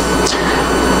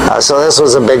 So this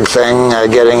was a big thing,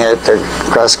 getting it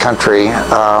across country.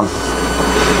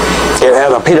 It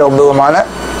had a pitot boom on it.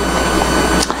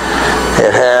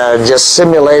 It had just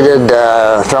simulated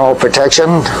thermal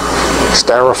protection,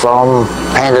 styrofoam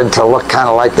painted to look kind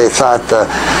of like they thought the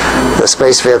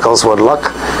space vehicles would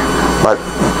look, but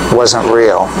wasn't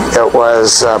real. It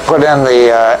was put in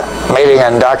the mating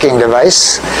and docking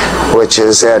device, which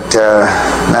is at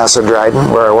NASA Dryden,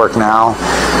 where I work now,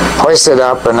 hoisted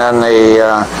up, and then the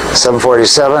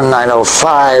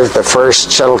 747-905, the first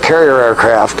shuttle carrier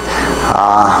aircraft,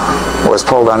 was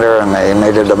pulled under, and they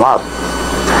mated them up.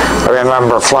 I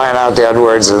remember flying out to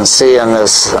Edwards and seeing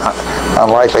this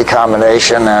unlikely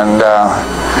combination, and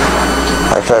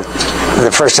I thought,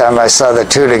 the first time I saw the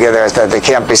two together, I thought they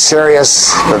can't be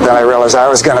serious, but then I realized I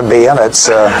was going to be in it.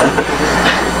 So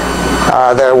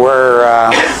there were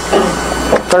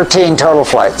 13 total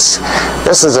flights.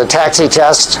 This is a taxi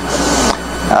test.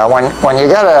 When you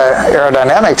got an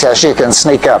aerodynamic test, you can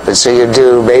sneak up, and so you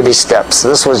do baby steps.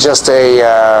 This was just a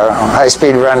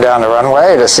high-speed run down the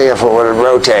runway to see if it would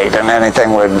rotate and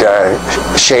anything would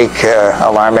shake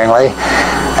alarmingly,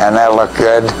 and that looked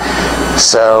good.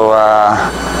 So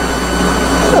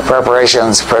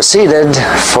preparations proceeded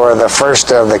for the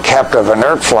first of the captive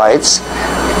inert flights.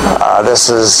 This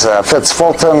is Fitz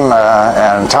Fulton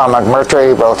and Tom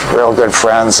McMurtry, both real good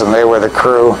friends, and they were the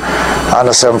crew on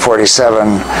the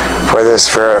 747 for this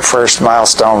first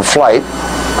milestone flight.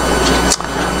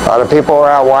 A lot of people were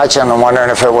out watching and wondering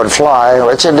if it would fly,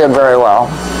 which it did very well,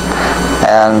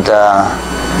 and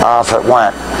off it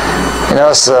went. You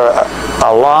notice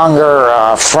a longer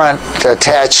front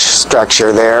attached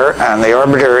structure there, and the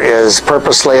orbiter is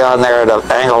purposely on there at an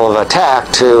angle of attack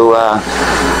to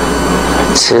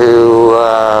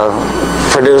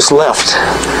produce lift.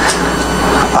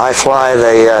 I fly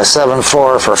the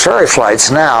 7-4 for ferry flights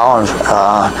now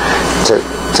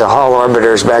to haul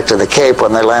orbiters back to the Cape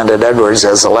when they land at Edwards,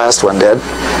 as the last one did.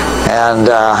 And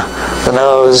the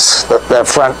nose, that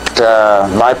front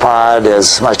bipod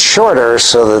is much shorter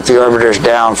so that the orbiter's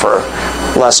down for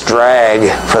less drag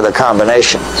for the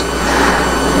combinations.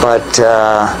 But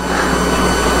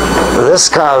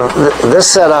this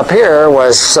setup here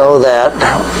was so that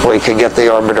we could get the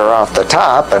orbiter off the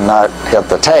top and not hit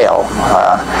the tail.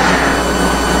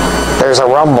 There's a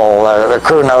rumble. The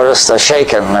crew noticed a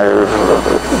shaking.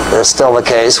 It's still the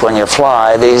case when you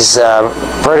fly. These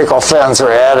vertical fins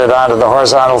are added onto the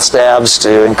horizontal stabs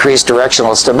to increase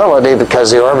directional stability because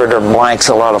the orbiter blanks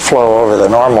a lot of flow over the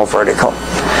normal vertical.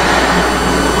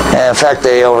 And in fact,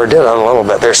 they overdid it a little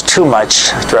bit. There's too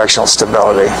much directional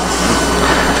stability,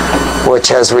 which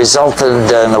has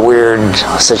resulted in the weird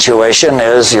situation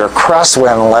is your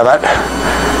crosswind limit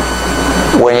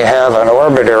when you have an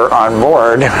orbiter on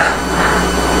board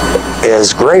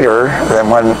is greater than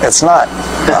when it's not.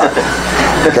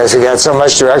 Because you got so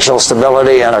much directional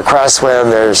stability in a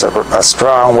crosswind, there's a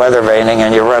strong weather veining,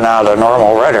 and you run out of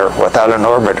normal rudder without an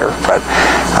orbiter. But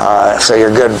so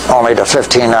you're good only to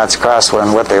 15 knots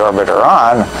crosswind with the orbiter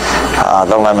on.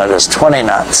 The limit is 20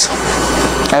 knots.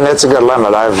 And it's a good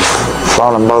limit. I've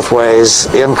flown them both ways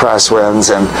in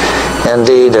crosswinds, and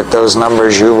indeed at those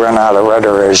numbers you run out of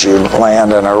rudder as you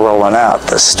land and are rolling out.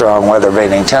 The strong weather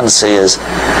veining tendency is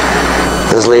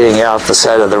leading you out the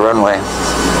side of the runway.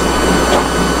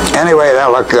 Anyway,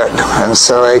 that looked good, and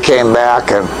so they came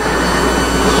back,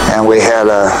 and we had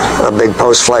a big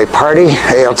post-flight party.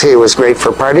 ALT was great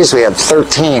for parties. We had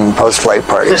 13 post-flight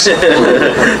parties.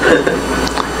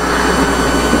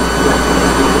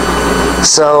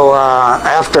 So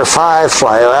after 5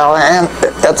 flights, well, and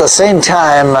at the same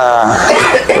time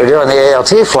we're doing the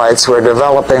ALT flights, we're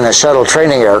developing the shuttle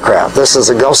training aircraft. This is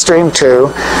a Gulfstream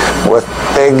 2 with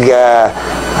big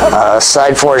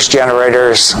side force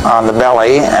generators on the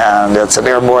belly, and it's an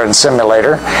airborne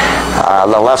simulator.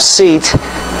 The left seat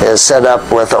is set up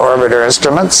with orbiter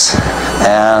instruments,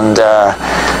 and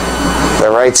the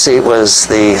right seat was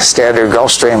the standard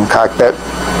Gulfstream cockpit.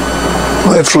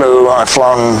 We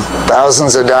flown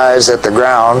thousands of dives at the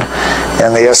ground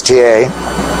in the STA,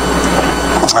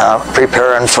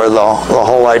 preparing for the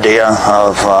whole idea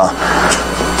of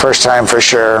first time for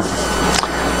sure,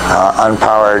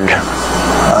 unpowered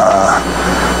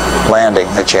landing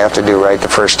that you have to do right the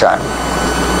first time.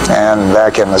 And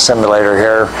back in the simulator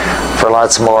here for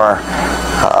lots more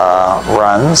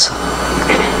runs.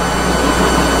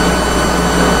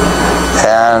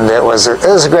 And it was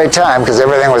a great time because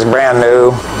everything was brand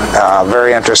new,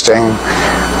 very interesting.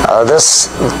 This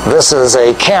is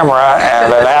a camera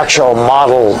and an actual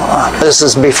model. This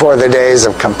is before the days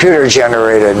of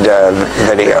computer-generated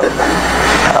video.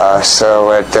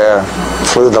 So it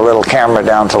flew the little camera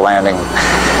down to landing.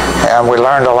 And we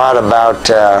learned a lot about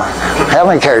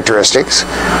handling characteristics.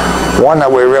 One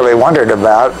that we really wondered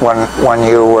about when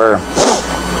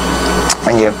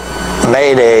you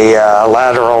made a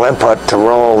lateral input to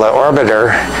roll the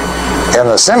orbiter in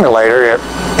the simulator,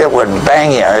 it would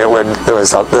bang you. There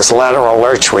was this lateral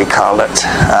lurch, we called it.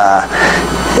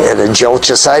 It'd jolt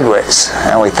you sideways.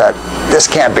 And we thought, this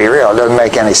can't be real. It doesn't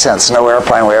make any sense. No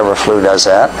airplane we ever flew does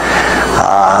that.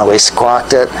 We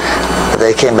squawked it.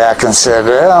 They came back and said,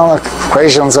 well, the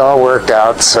equations all worked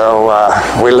out, so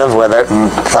we lived with it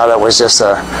and thought it was just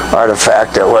an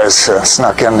artifact that was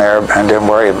snuck in there and didn't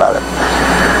worry about it.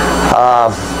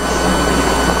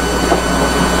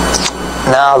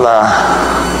 Now the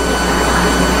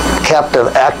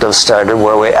captive active started,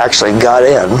 where we actually got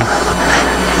in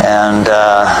and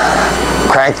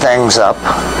cranked things up.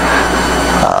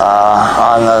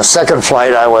 On the second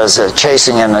flight, I was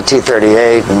chasing in the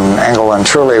T-38, and Engel and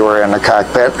Truly were in the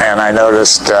cockpit, and I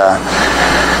noticed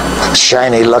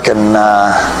shiny looking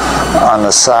on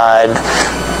the side.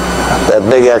 That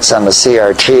big X on the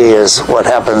CRT is what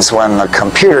happens when the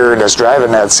computer that's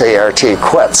driving that CRT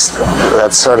quits.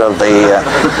 That's sort of the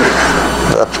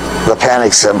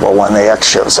panic symbol when the X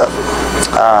shows up.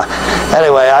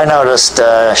 Anyway, I noticed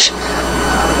a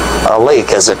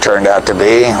leak, as it turned out to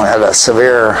be. We had a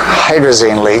severe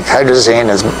hydrazine leak. Hydrazine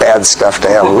is bad stuff to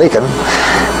have leaking.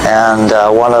 And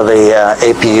one of the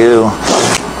APU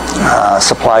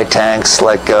supply tanks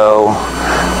let go,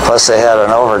 plus they had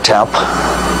an overtemp.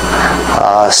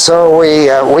 So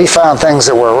we found things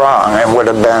that were wrong, and would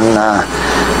have been,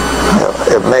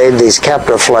 it made these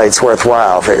captive flights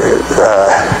worthwhile.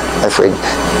 If we'd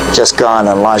just gone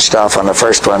and launched off on the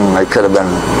first one, it could have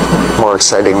been more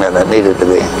exciting than it needed to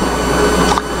be.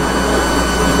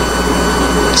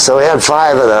 So we had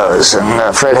 5 of those,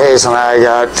 and Fred Hayes and I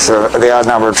got the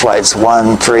odd-numbered flights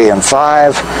 1, 3, and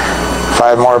 5.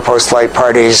 5 more post-flight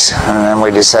parties, and then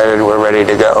we decided we're ready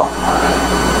to go.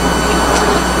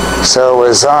 So it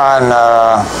was on,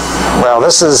 well,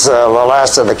 this is the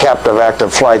last of the captive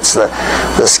active flights. The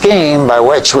scheme by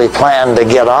which we planned to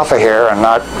get off of here and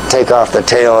not take off the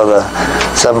tail of the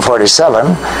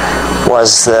 747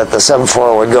 was that the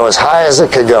 74 would go as high as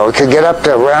it could go. It could get up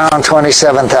to around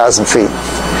 27,000 feet.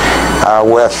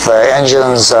 With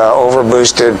engines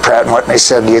overboosted. Pratt & Whitney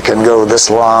said you can go this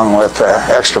long with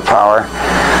extra power.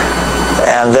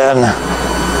 And then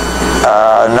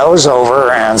nose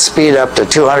over and speed up to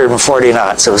 240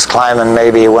 knots. It was climbing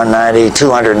maybe 190,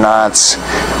 200 knots.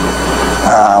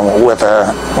 With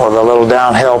a little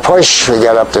downhill push, we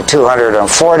got up to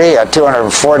 240. At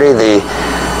 240,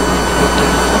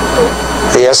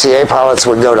 the SEA pilots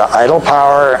would go to idle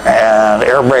power and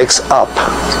air brakes up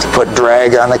to put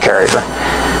drag on the carrier.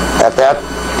 At that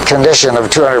condition of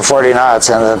 240 knots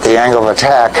and at the angle of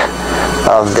attack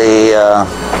of the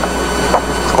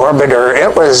orbiter,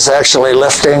 it was actually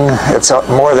lifting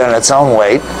more than its own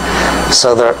weight.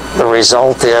 So the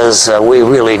result is we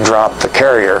really dropped the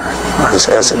carrier,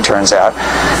 as it turns out.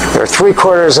 There are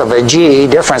 3/4 of a G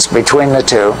difference between the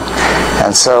two.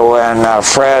 And so when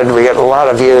Fred, we get a lot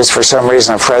of views for some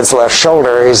reason of Fred's left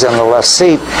shoulder. He's in the left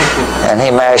seat, and he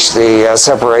mashed the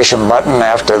separation button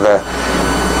after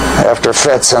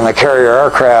Fitz and the carrier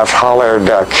aircraft hollered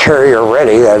carrier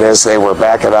ready. That is, they were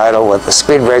back at idle with the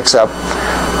speed brakes up.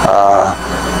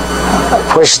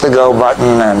 Push the go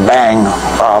button and bang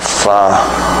off,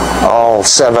 all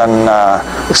 7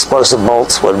 explosive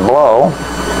bolts would blow.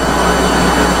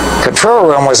 Control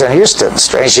room was in Houston.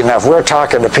 Strange enough, we're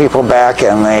talking to people back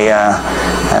in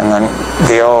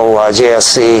the old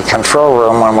JSC control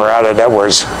room when we're out at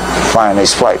Edwards flying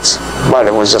these flights. But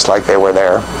it was just like they were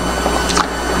there.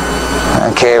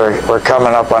 Okay, we're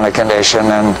coming up on a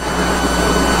condition, and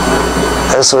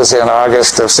this was in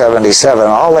August of '77.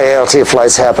 All the ALT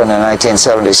flights happened in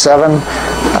 1977.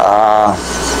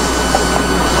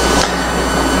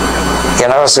 You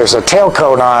notice there's a tail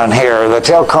cone on here. The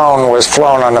tail cone was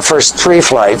flown on the first 3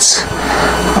 flights.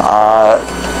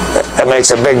 it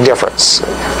makes a big difference.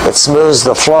 It smooths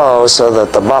the flow so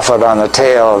that the buffet on the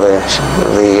tail of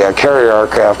the carrier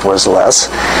aircraft was less,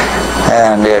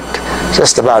 and it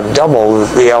just about doubled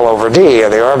the L over D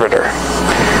of the orbiter.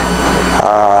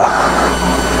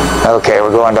 Okay, we're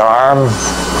going to arm,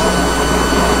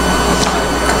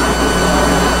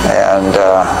 and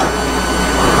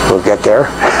we'll get there.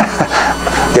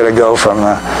 Get a go from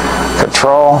the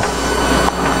control.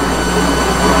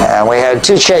 And we had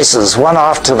two chases, one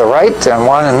off to the right and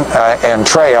one in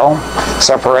trail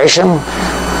separation,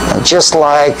 just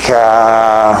like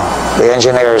the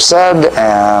engineer said,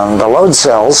 and the load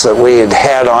cells that we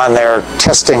had on there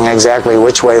testing exactly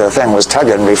which way the thing was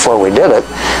tugging before we did it,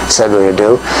 said we would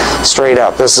do. Straight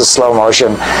up, this is slow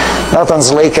motion.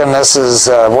 Nothing's leaking, this is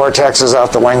vortexes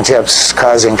off the wingtips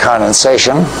causing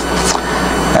condensation.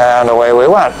 And away we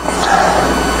went.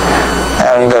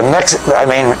 And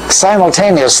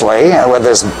simultaneously, with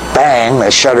this bang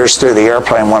that shudders through the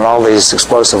airplane when all these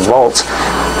explosive volts,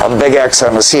 a big X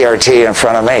on the CRT in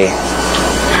front of me.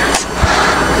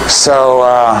 So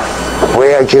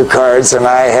we had cue cards, and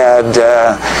I had,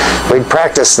 we'd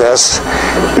practiced this,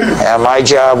 and my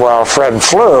job while Fred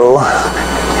flew,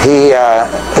 he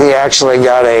actually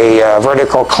got a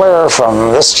vertical clear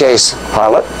from this chase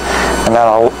pilot, and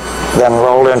then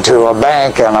rolled into a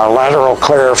bank and a lateral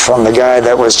clear from the guy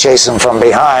that was chasing from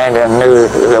behind, and knew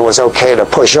that it was okay to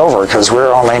push over because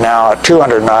we're only now at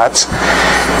 200 knots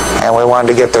and we wanted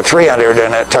to get to 300,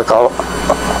 and it took a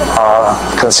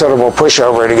considerable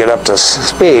pushover to get up to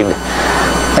speed.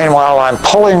 Meanwhile, I'm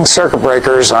pulling circuit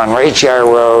breakers on rate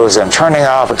gyros and turning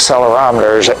off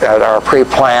accelerometers at our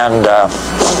pre-planned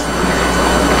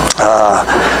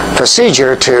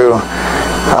procedure to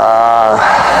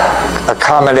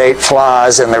accommodate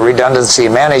flaws in the redundancy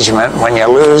management. When you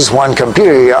lose one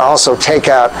computer, you also take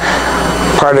out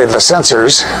part of the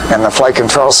sensors in the flight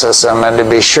control system, and to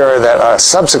be sure that a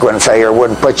subsequent failure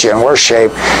wouldn't put you in worse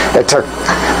shape, it took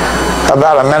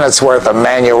about a minute's worth of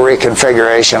manual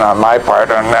reconfiguration on my part,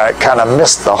 and I kind of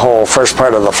missed the whole first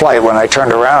part of the flight. When I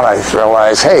turned around, I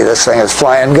realized, hey, this thing is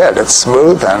flying good. It's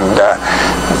smooth, and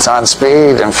it's on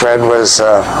speed, and Fred was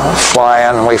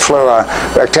flying. We flew a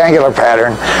rectangular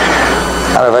pattern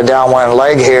out of a downwind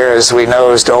leg here as we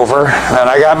nosed over. And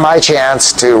I got my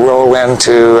chance to roll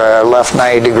into a left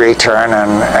 90-degree turn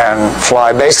and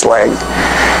fly base leg.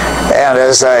 And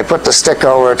as I put the stick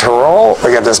over to roll,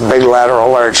 I got this big lateral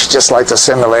lurch, just like the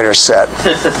simulator set.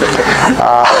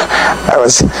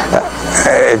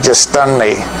 It just stunned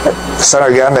me.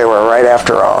 Center gun, they were right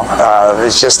after all.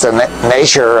 It's just the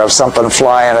nature of something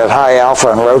flying at high alpha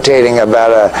and rotating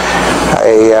about a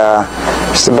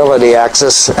stability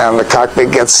axis, and the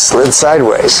cockpit gets slid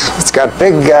sideways. It's got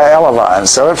big elevons,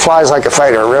 so it flies like a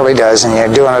fighter, it really does, and you're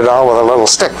doing it all with a little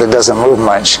stick that doesn't move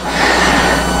much.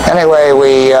 Anyway,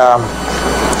 we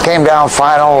came down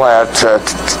final at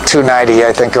 290,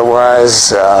 I think it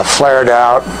was, flared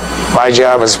out. My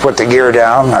job was to put the gear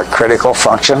down, a critical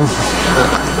function.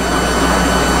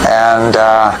 And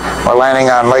we're landing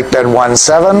on Lake Bed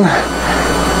 17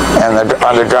 and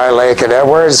on the dry lake at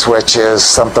Edwards, which is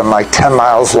something like 10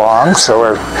 miles long, so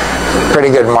we're pretty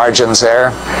good margins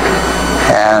there.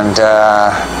 And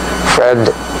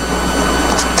Fred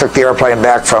took the airplane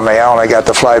back from me. I only got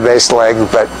the fly base leg,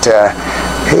 but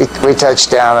we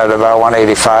touched down at about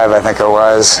 185, I think it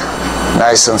was.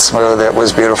 Nice and smooth. It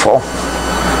was beautiful.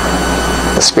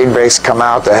 The speed brakes come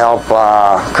out to help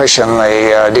cushion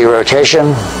the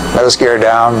derotation. Nose gear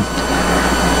down,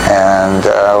 and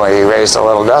we raised a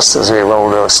little dust as we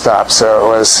rolled to a stop. So it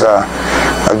was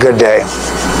a good day.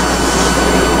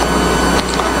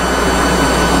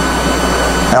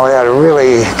 Now we had a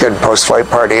really good post-flight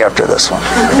party after this one.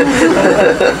 You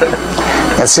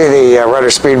can see the rudder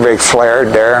speed brake flared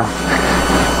there,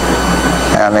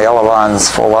 and the elevons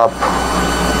full up.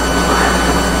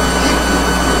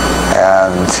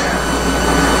 And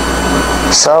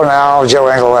so now Joe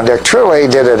Engel and Dick Truly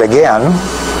did it again.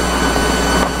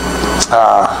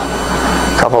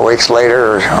 A couple of weeks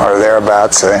later or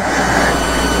thereabouts,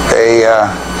 they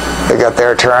got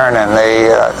their turn, and they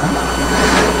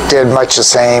did much the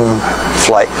same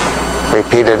flight,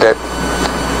 repeated it.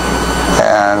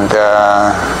 And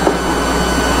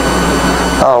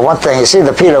one thing, you see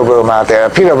the pitot boom out there. A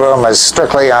pitot boom is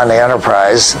strictly on the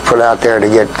Enterprise, put out there to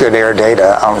get good air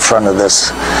data out in front of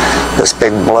this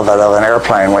big blivet of an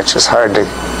airplane, which is hard to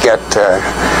get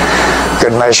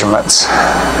good measurements.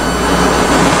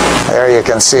 There you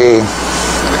can see.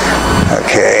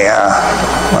 Okay,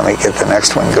 let me get the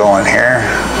next one going here.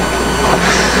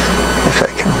 If I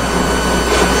can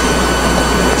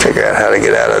figure out how to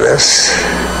get out of this.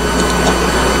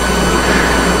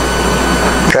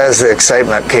 Okay, says the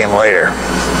excitement came later.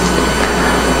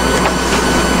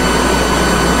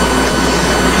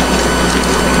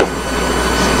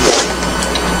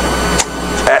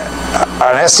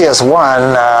 On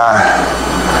SCS-1,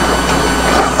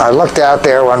 I looked out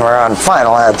there when we were on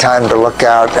final. I had time to look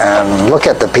out and look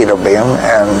at the pitot beam,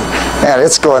 and man,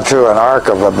 it's going through an arc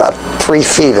of about 3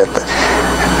 feet.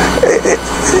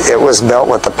 It was built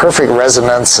with the perfect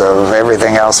resonance of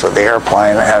everything else with the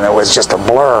airplane, and it was just a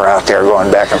blur out there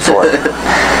going back and forth.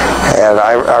 And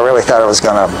I really thought it was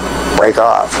going to break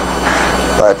off,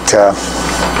 but.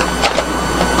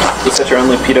 Was that your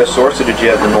only pitot source, or did you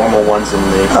have the normal ones in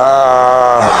the...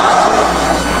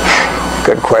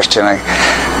 Good question.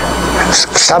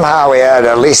 Somehow we had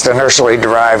at least inertially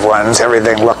derived ones.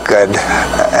 Everything looked good.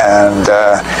 And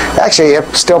actually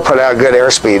it still put out good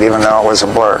airspeed, even though it was a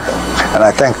blur. And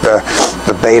I think the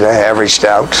beta averaged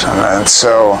out. And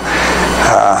so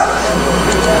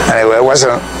anyway, it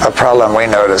wasn't a problem we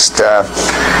noticed.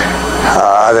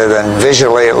 Other than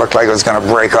visually it looked like it was going to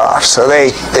break off. So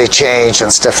they changed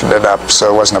and stiffened it up,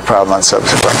 so it wasn't a problem on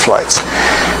subsequent flights.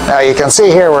 Now you can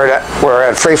see here we're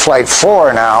at free flight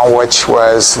 4 now, which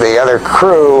was the other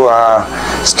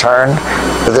crew's turn.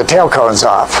 The tail cone's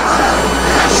off.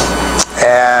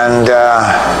 And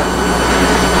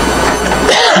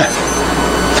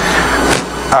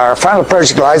our final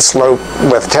approach glide slope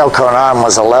with tail cone on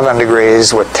was 11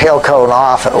 degrees. With tail cone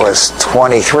off, it was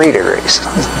 23 degrees.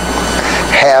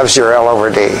 Halves your L over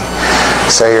D.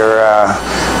 So you're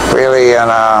really in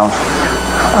a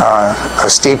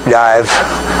steep dive.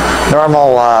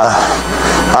 Normal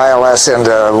ILS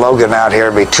into Logan out here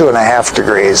would be 2.5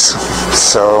 degrees.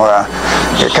 So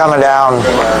you're coming down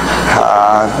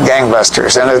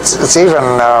gangbusters. And it's even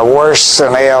worse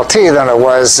in ALT than it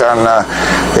was on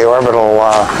the orbital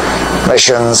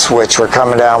missions, which were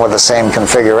coming down with the same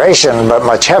configuration, but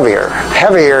much heavier.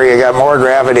 Heavier, you got more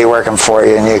gravity working for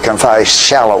you, and you can fly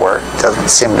shallower. It doesn't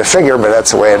seem to figure, but that's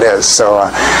the way it is. So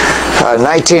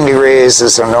 19 degrees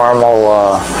is a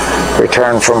normal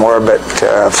return from orbit,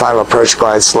 final approach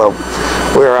glide slope.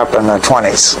 We were up in the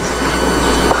 20s.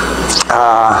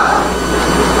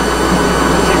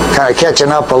 Kind of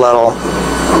catching up a little.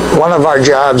 One of our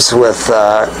jobs with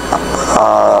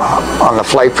on the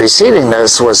flight preceding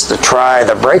this was to try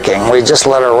the braking. We just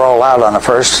let her roll out on the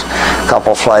first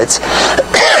couple flights.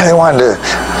 They wanted to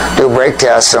do brake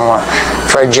tests, and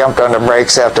Fred jumped on the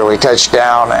brakes after we touched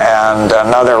down, and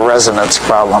another resonance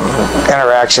problem.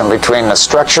 Interaction between the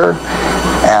structure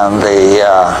and the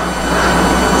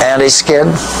anti-skid,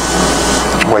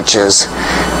 which is,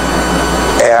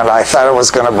 and I thought it was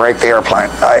going to break the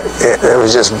airplane. It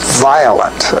was just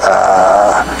violent,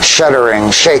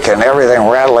 shuddering, shaking, everything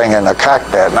rattling in the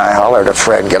cockpit. And I hollered at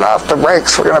Fred, "Get off the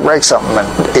brakes, we're going to break something." And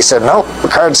he said, "Nope, the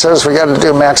card says we got to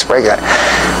do max braking."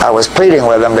 I was pleading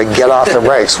with him to get off the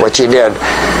brakes, which he did.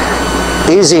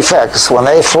 Easy fix. When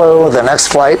they flew the next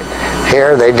flight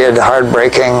here, they did hard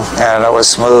braking, and it was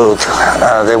smooth.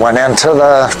 They went into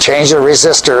the change the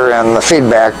resistor and the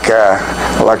feedback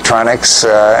electronics,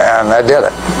 and that did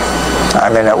it. I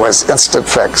mean, it was instant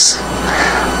fix.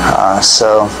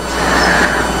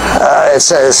 It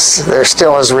says there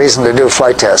still is reason to do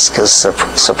flight tests because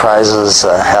surprises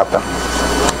happen.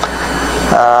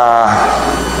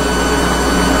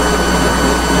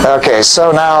 Okay,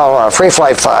 so now free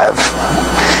flight 5.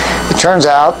 It turns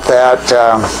out that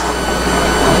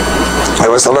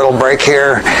there was a little break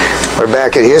here. We're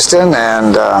back at Houston,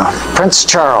 and Prince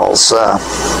Charles,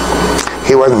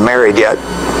 he wasn't married yet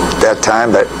at that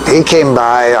time, but he came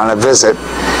by on a visit,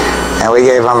 and we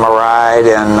gave him a ride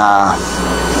in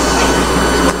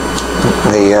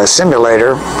the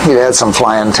simulator. He'd had some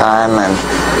flying time, and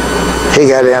he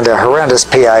got into horrendous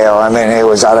PIO. I mean, he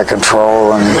was out of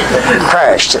control and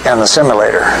crashed in the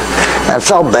simulator. And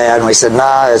felt bad, and we said,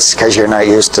 "Nah, it's because you're not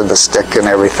used to the stick and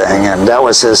everything." And that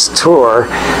was his tour.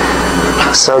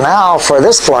 So now, for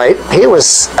this flight, he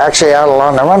was actually out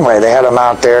along the runway. They had him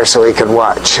out there so he could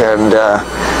watch. And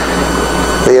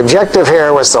the objective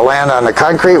here was to land on the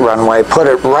concrete runway, put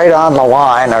it right on the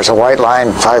line. There's a white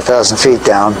line 5,000 feet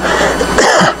down.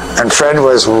 And Fred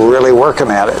was really working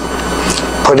at it,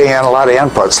 putting in a lot of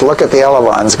inputs. Look at the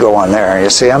elevons going there. You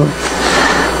see them?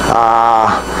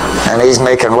 And he's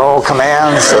making roll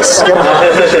commands, skip.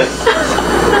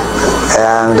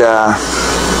 And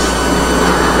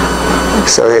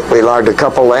so we logged a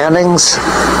couple landings.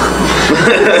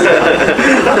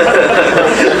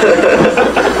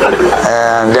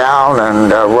 And down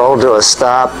and rolled to a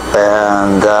stop,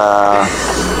 and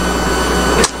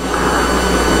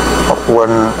when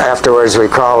afterwards we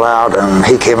crawled out, and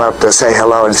he came up to say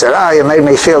hello and said, "Oh, you made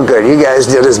me feel good. You guys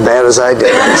did as bad as I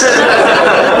did."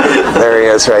 There he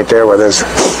is right there with his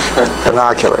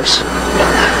binoculars.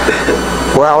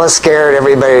 Well, it scared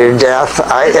everybody to death.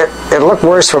 It looked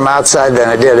worse from outside than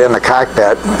it did in the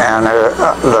cockpit, and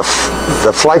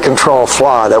the flight control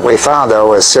flaw that we found, though,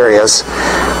 was serious.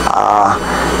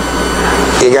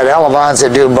 You got elevons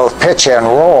that do both pitch and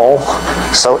roll,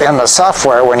 so in the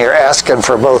software, when you're asking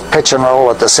for both pitch and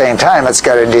roll at the same time, it's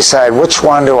got to decide which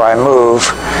one do I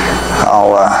move.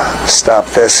 I'll stop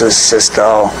this. It's just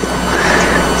all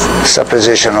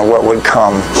supposition of what would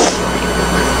come.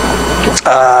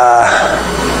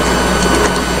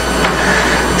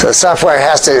 So the software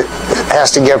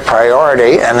has to give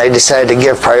priority, and they decided to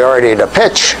give priority to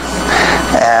pitch,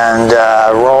 and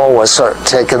roll was sort of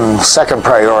taken second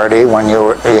priority when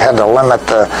you had to limit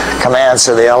the commands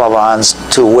to the elevons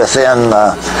to within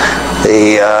the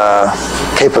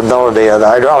capability of the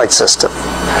hydraulic system.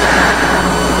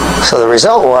 So the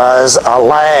result was a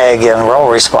lag in roll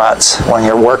response when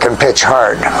you're working pitch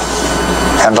hard.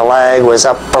 And the lag was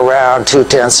up around 0.2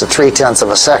 to 0.3 of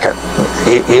a second.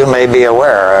 You may be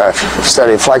aware, if you've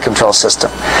studied flight control system.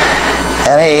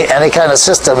 Any kind of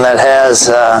system that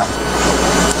has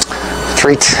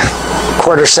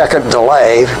 3/4 second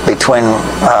delay between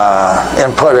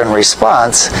input and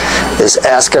response is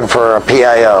asking for a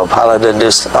PIO,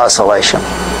 pilot-induced oscillation.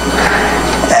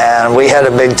 And we had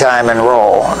a big time in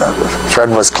roll. Fred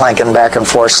was clanking back and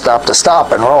forth, stop to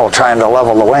stop, and roll, trying to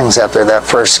level the wings after that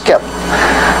first skip.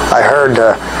 I heard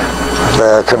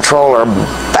the controller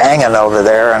banging over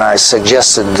there, and I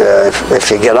suggested if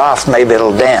you get off, maybe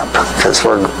it'll damp, because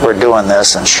we're doing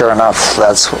this. And sure enough,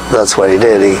 that's what he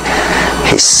did.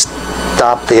 He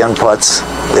stopped the inputs.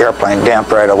 The airplane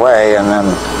damped right away, and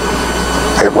then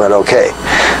it went okay.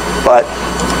 But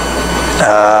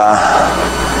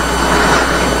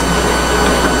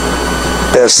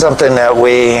there's something that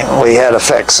we had to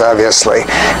fix, obviously.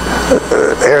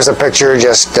 Here's a picture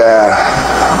just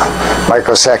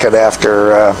microsecond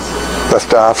after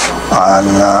liftoff on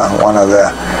one of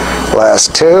the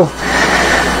last two.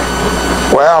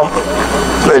 Well,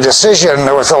 the decision,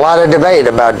 there was a lot of debate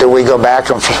about do we go back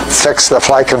and fix the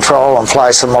flight control and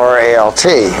fly some more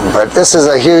ALT. But this is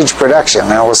a huge production,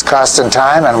 and it was costing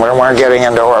time, and we weren't getting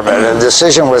into orbit. The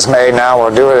decision was made, now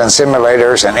we'll do it in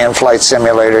simulators and in-flight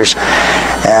simulators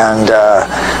and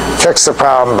fix the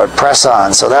problem, but press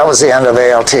on. So that was the end of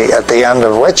ALT, at the end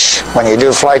of which, when you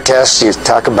do flight tests, you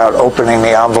talk about opening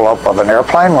the envelope of an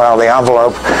airplane. Well, the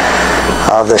envelope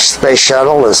of the space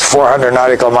shuttle is 400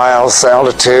 nautical miles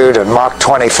altitude and Mach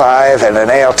 25, and in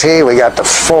ALT we got to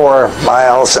 4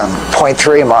 miles and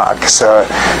 0.3 Mach, so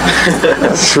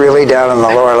it's really down in the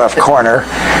lower left corner,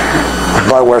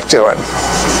 but worth doing.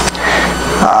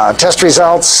 Test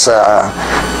results,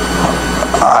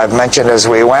 I've mentioned as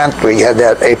we went, we had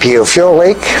that APU fuel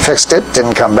leak, fixed it,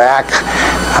 didn't come back.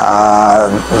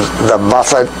 The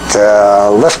Buffett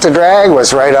lift to drag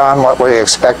was right on what we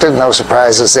expected, no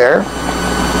surprises there.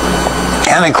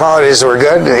 Handling qualities were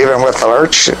good, even with the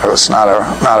lurch. It was not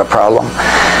a problem.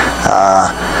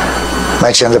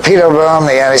 Mentioned the pitot boom,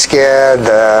 the anti-skid,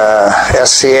 the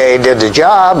SCA did the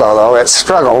job, although it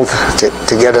struggled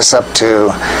to get us up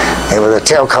to, with the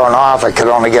tail cone off, it could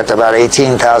only get to about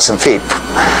 18,000 feet.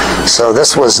 So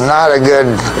this was not a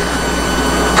good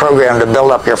program to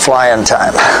build up your flying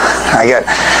time. I got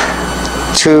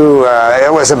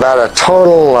it was about a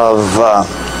total of,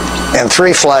 in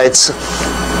 3 flights,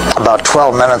 about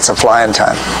 12 minutes of flying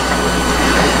time.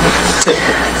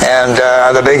 And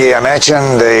the biggie I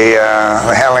mentioned, the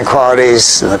handling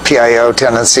qualities, the PIO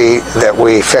tendency that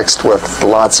we fixed with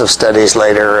lots of studies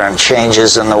later and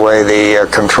changes in the way the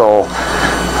control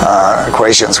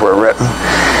equations were written.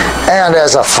 And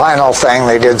as a final thing,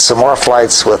 they did some more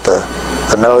flights with the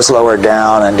nose lowered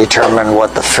down and determined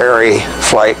what the ferry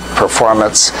flight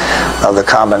performance of the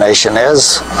combination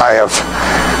is. I have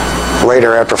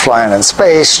later, after flying in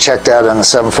space, checked out in the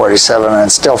 747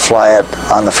 and still fly it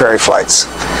on the ferry flights.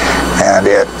 And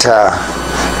it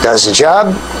does the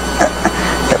job.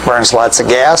 It burns lots of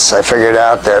gas. I figured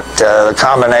out that the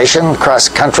combination cross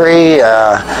country,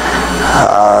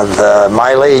 the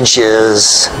mileage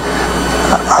is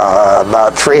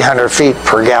about 300 feet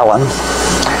per gallon.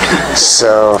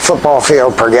 So football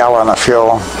field per gallon of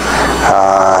fuel,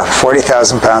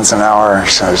 40,000 pounds an hour,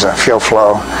 so there's a fuel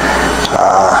flow.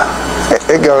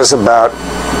 It goes about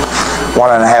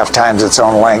 1.5 times its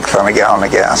own length on a gallon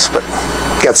of gas, but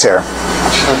gets there.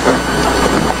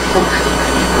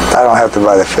 I don't have to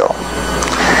buy the fuel.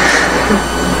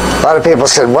 A lot of people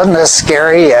said, wasn't this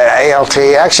scary, ALT?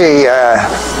 Actually,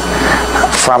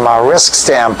 from a risk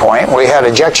standpoint, we had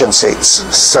ejection seats.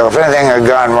 So if anything had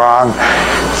gone wrong,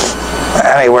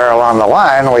 anywhere along the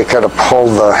line, we could have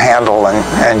pulled the handle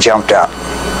and jumped out.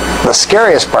 The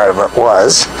scariest part of it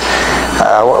was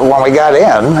when we got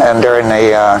in, and during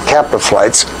the captive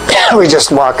flights, we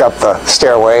just walk up the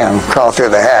stairway and crawl through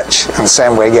the hatch, in the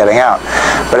same way getting out.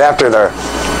 But after the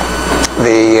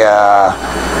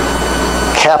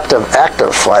captive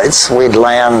active flights, we'd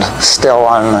land still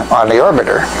on the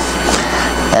orbiter.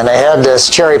 And they had this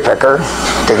cherry picker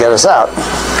to get us out.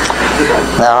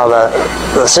 Now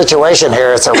the situation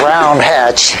here, it's a round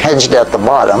hatch hinged at the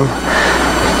bottom.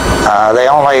 They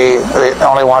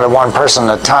only wanted one person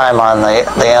at a time on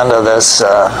the end of this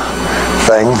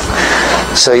thing.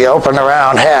 So you open the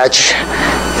round hatch,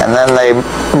 and then they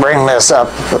bring this up,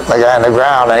 the guy on the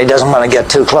ground, and he doesn't want to get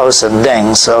too close and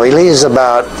ding. So he leaves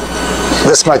about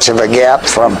this much of a gap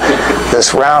from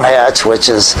this round hatch, which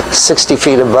is 60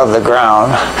 feet above the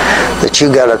ground, that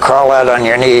you got to crawl out on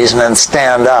your knees and then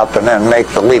stand up and then make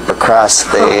the leap across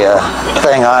the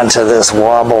thing onto this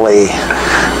wobbly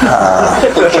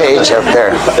cage up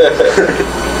there.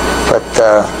 But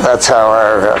that's how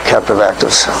our captive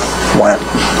actives went.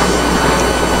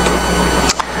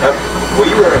 Were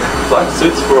you wearing flight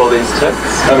suits for all these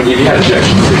tests? I mean, you had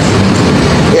ejection seats.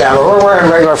 Yeah, we're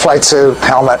wearing regular flight suit,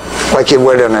 helmet, like you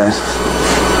would in a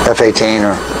F-18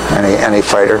 or any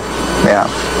fighter. Yeah,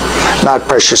 not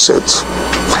pressure suits.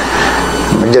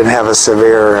 We didn't have a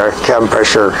severe cabin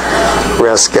pressure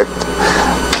risk at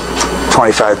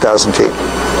 25,000 feet.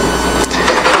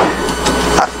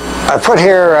 I put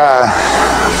here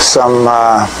some,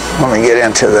 let me get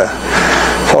into the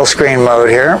full screen mode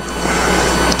here.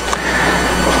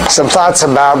 Some thoughts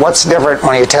about what's different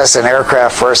when you test an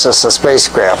aircraft versus a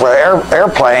spacecraft. Well,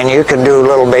 airplane, you can do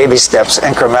little baby steps,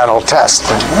 incremental tests.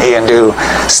 You can do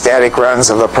static runs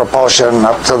of the propulsion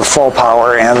up to the full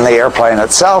power in the airplane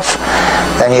itself.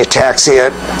 Then you taxi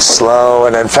it slow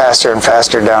and then faster and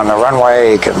faster down the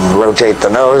runway. You can rotate the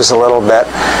nose a little bit.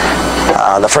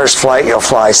 The first flight you'll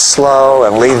fly slow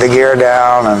and leave the gear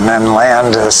down and then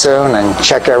land soon and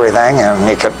check everything, and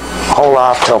you can hold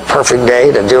off till perfect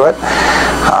day to do it.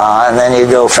 And then you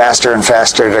go faster and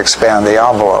faster to expand the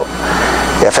envelope.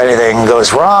 If anything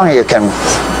goes wrong, you can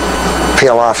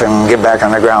peel off and get back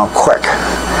on the ground quick.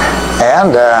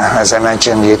 And as I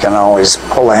mentioned, you can always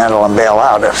pull the handle and bail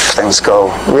out if things go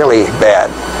really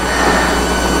bad.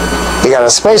 You got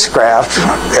a spacecraft,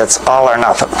 it's all or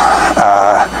nothing.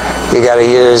 You got to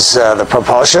use the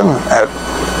propulsion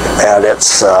at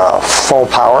its full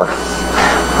power.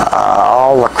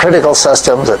 All the critical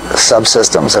systems,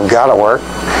 subsystems have got to work.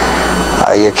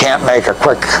 You can't make a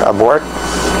quick abort.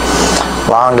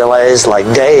 Long delays, like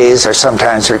days, are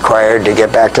sometimes required to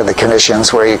get back to the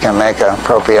conditions where you can make an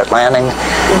appropriate landing,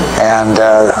 and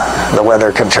the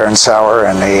weather can turn sour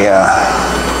in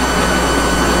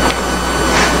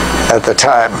at the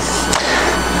time.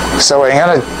 So when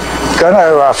you're going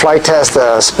to flight test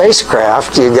a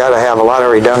spacecraft, you've got to have a lot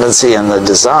of redundancy in the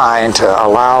design to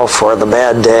allow for the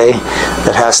bad day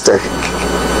that has to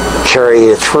carry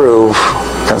you through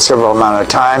a considerable amount of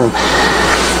time.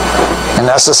 And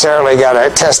necessarily got to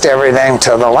test everything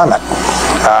to the limit.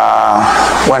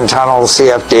 Wind tunnel,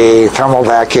 CFD, thermal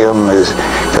vacuum,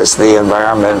 because the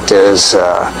environment is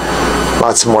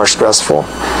lots more stressful.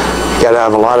 You got to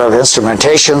have a lot of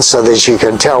instrumentation so that you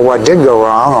can tell what did go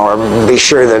wrong or be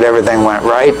sure that everything went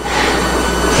right.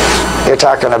 You're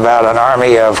talking about an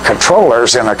army of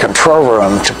controllers in a control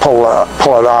room to pull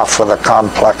it off with a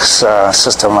complex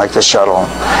system like the shuttle.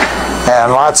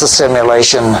 And lots of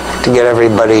simulation to get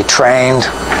everybody trained.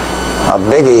 A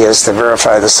biggie is to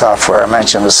verify the software. I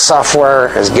mentioned the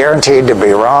software is guaranteed to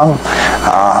be wrong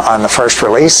on the first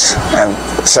release and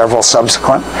several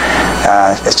subsequent.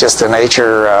 It's just the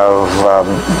nature of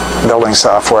building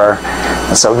software.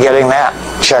 And so getting that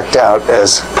checked out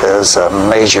is a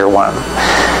major one.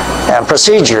 And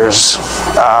procedures.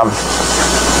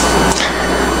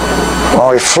 When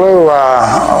we flew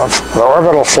the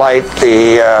orbital flight,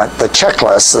 the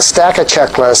checklist, the stack of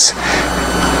checklists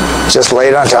just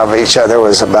laid on top of each other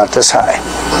was about this high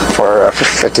for a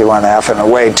 51F, and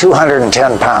it weighed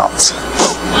 210 pounds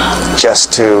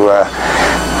just to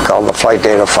call the flight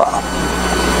data file.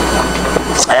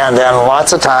 And then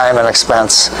lots of time and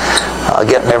expense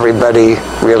getting everybody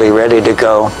really ready to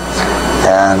go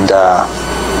and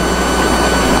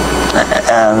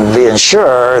being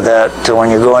sure that when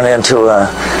you're going into an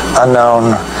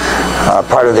unknown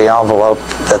part of the envelope,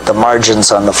 that the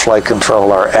margins on the flight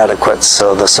control are adequate,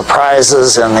 so the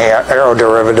surprises and the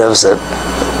aeroderivatives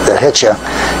that hit you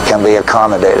can be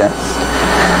accommodated.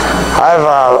 I've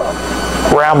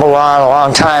rambled on a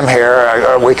long time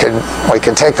here. We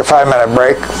could take the 5-minute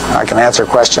break. I can answer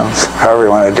questions, however you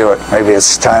want to do it. Maybe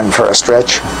it's time for a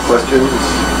stretch. Questions?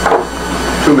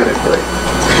 2-minute break.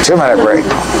 2-minute break.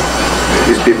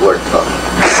 These people are tough.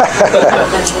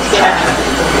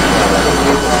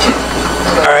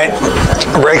 All right,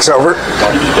 break's over.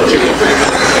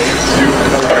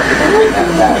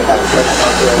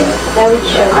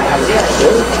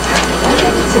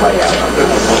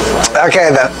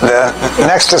 Okay, the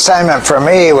next assignment for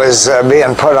me was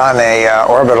being put on a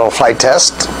orbital flight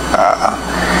test,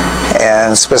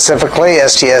 and specifically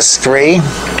STS-3.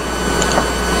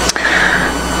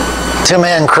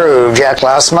 2-man crew, Jack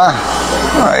Lasma,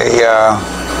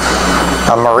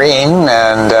 a Marine,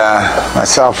 and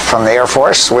myself from the Air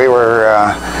Force. We were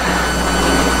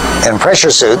in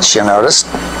pressure suits, you noticed,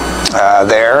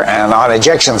 there, and on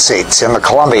ejection seats in the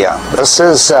Columbia. This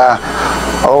is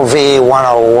OV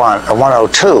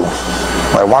 102.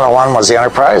 101 was the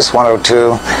Enterprise,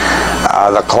 102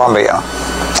 the Columbia.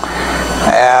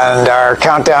 And our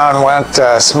countdown went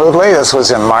smoothly. This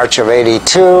was in March of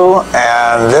 '82,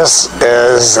 and this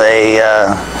is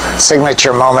a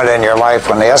signature moment in your life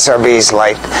when the SRB's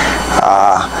light.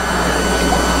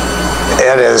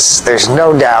 There's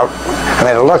no doubt. I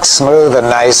mean, it looks smooth and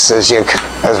nice as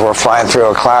we're flying through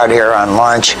a cloud here on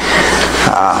launch.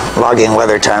 Logging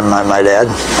weather time, I might add.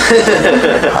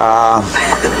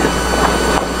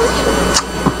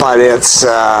 But it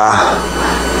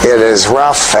is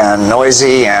rough and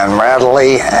noisy and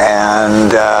rattly,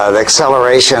 and the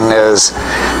acceleration is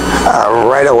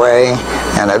right away,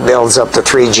 and it builds up to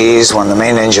 3 Gs when the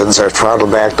main engines are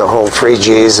throttled back to hold 3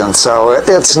 Gs, and so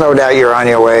it's no doubt you're on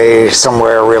your way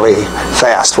somewhere really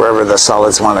fast, wherever the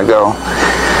solids want to go.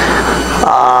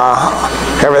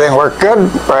 Everything worked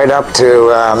good right up to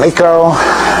MECO,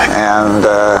 and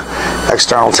the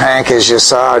external tank, as you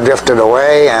saw, drifted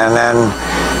away, and then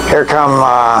here come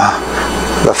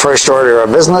the first order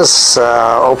of business,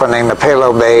 opening the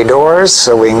payload bay doors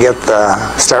so we can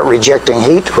start rejecting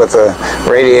heat with the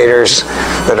radiators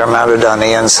that are mounted on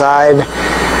the inside.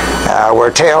 We're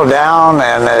tailed down,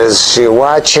 and as you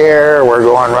watch here, we're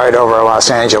going right over Los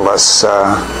Angeles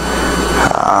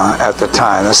at the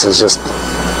time. This is just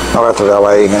north of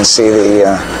LA. You can see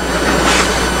the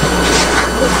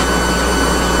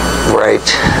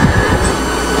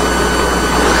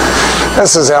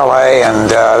This is LA, and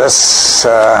this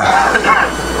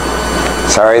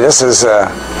is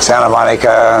Santa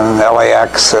Monica and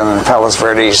LAX and Palos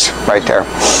Verdes right there.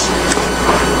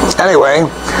 Anyway,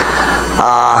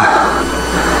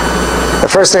 the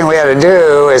first thing we had to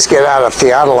do is get out a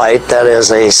theodolite, that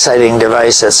is a sighting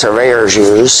device that surveyors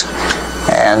use,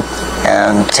 and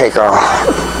take a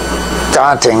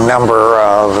daunting number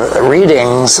of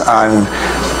readings on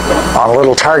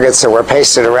little targets that were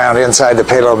pasted around inside the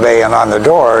payload bay and on the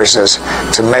doors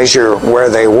to measure where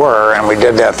they were, and we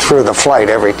did that through the flight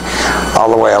all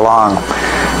the way along.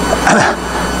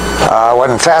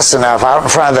 Wasn't fast enough. Out in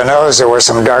front of the nose there were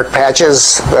some dark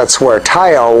patches. That's where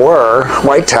tile were,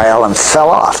 white tile, and fell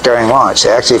off during launch.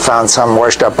 They actually found some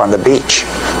washed up on the beach.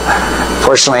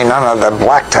 Fortunately, none of the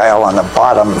black tile on the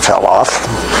bottom fell off,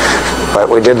 but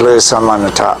we did lose some on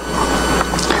the top.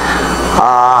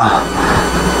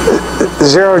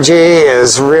 Zero G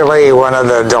is really one of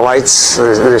the delights.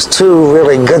 There's 2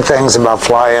 really good things about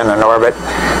flying in orbit: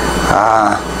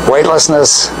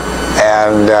 weightlessness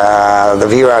and the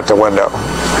view out the window.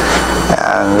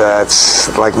 And it's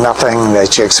like nothing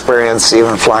that you experience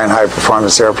even flying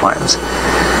high-performance airplanes.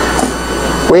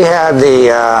 We had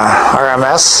the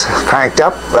RMS cranked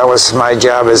up. That was my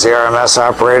job as the RMS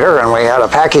operator, and we had a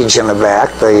package in the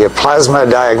back, the plasma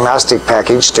diagnostic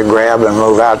package, to grab and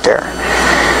move out there.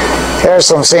 Here's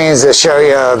some scenes that show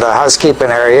you the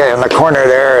housekeeping area. In the corner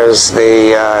there is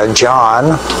the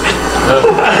John.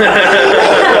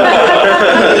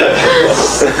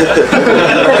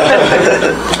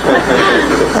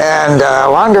 And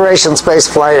long-duration space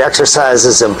flight exercise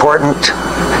is important.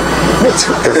 It's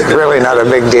really not a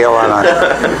big deal on a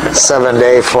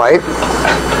 7-day flight.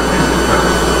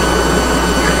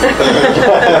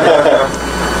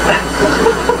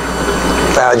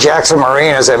 Jack's a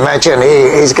Marine, as I mentioned.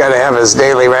 He's got to have his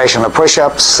daily ration of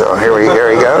push-ups, so here he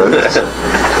goes.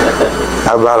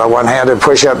 How about a one-handed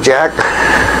push-up, Jack?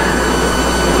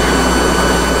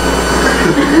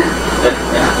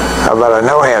 How about a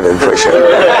no-handed push-up?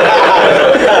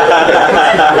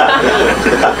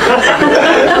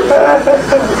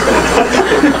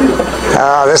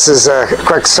 This is a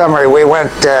quick summary. We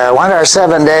went our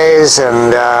 7 days,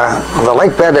 and the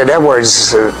lake bed at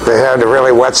Edwards, they had a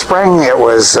really wet spring. It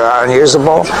was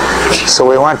unusable. So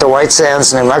we went to White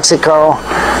Sands, New Mexico.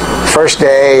 First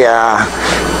day,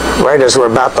 right as we're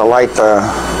about to light the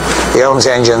OMS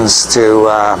engines to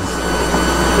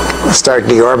start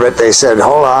deorbit, they said,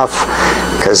 hold off,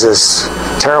 because this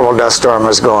terrible dust storm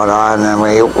was going on, and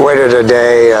we waited a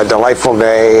day, a delightful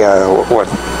day, with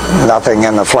nothing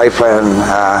in the flight plan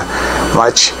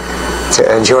much to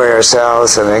enjoy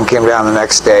ourselves, and then came down the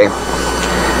next day.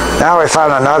 Now we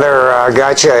found another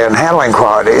gotcha in handling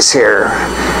qualities here.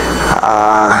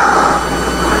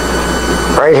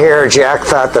 Right here, Jack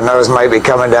thought the nose might be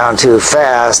coming down too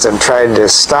fast and tried to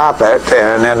stop it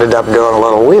and ended up doing a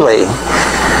little wheelie.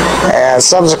 And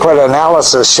subsequent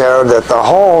analysis showed that the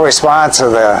whole response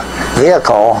of the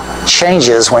vehicle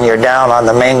changes when you're down on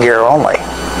the main gear only.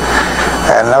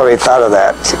 And nobody thought of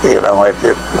that. You know,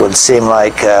 it would seem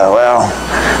like,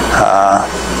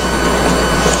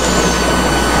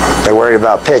 they're worried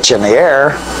about pitch in the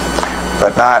air,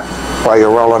 but not while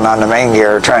you're rolling on the main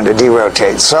gear trying to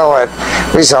derotate. So it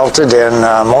resulted in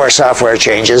more software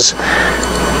changes.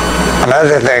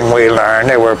 Another thing we learned,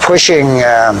 they were pushing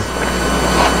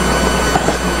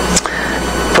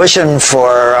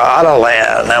for auto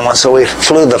land, and so we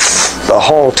flew the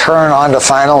whole turn onto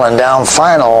final and down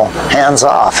final hands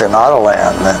off in auto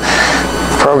land. The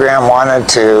program wanted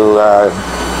to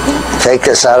take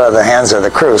this out of the hands of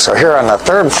the crew. So here on the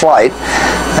third flight,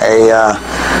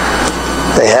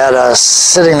 they had us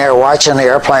sitting there watching the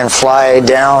airplane fly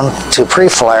down to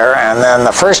pre-flare, and then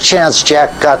the first chance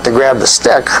Jack got to grab the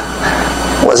stick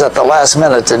was at the last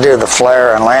minute to do the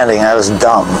flare and landing. That was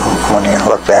dumb when you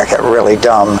look back at it, really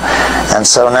dumb. And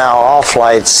so now all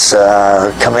flights,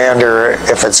 Commander,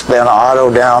 if it's been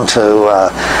auto down to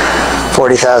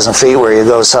 40,000 feet where you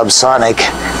go subsonic,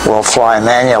 will fly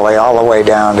manually all the way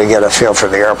down to get a feel for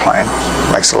the airplane.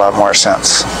 Makes a lot more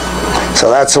sense.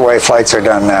 So that's the way flights are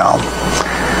done now.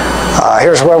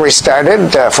 Here's where we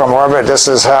started from orbit. This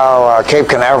is how Cape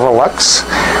Canaveral looks.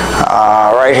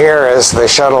 Right here is the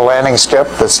shuttle landing strip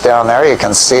that's down there. You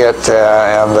can see it,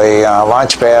 and the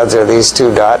launch pads are these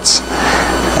two dots.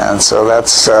 And so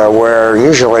that's where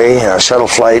usually a shuttle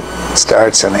flight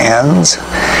starts and ends.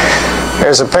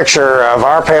 Here's a picture of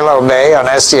our payload bay on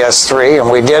SDS-3,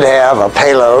 and we did have a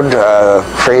payload.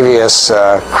 Previous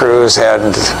crews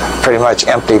had pretty much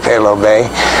empty payload bay,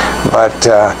 but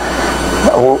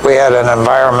we had an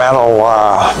environmental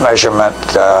measurement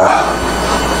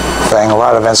thing, a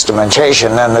lot of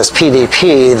instrumentation, and this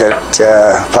PDP, that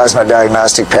plasma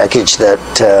diagnostic package, that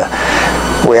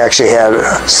we actually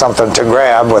had something to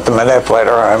grab with the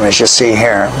manipulator arm, as you see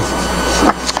here.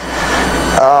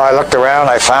 I looked around,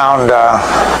 I found, I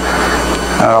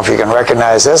don't know if you can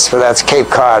recognize this, but that's Cape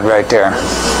Cod right there.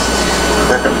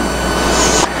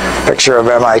 Picture of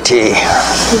MIT.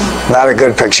 Not a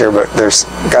good picture, but there's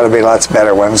got to be lots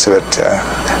better ones. But,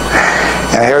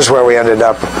 and here's where we ended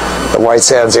up, the White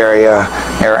Sands area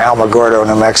near Alamogordo,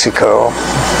 New Mexico.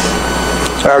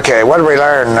 Okay, what did we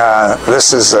learn?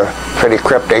 This is a pretty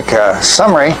cryptic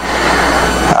summary.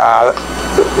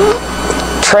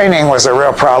 Training was a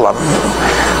real problem.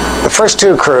 The first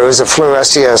two crews that flew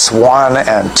SDS-1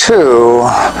 and 2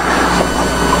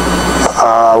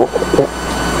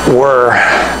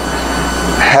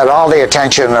 had all the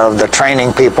attention of the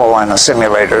training people on the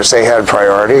simulators. They had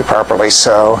priority, properly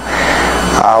so.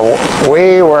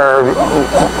 We were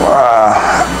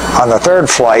on the third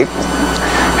flight,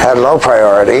 had low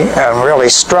priority and really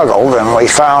struggled, and we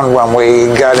found when we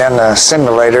got in the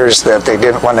simulators that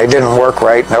when they didn't work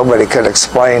right, nobody could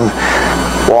explain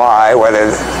why.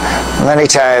 Many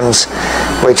times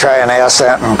we try an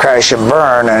ascent and crash and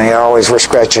burn, and you always were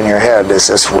scratching your head. Is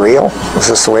this real? Is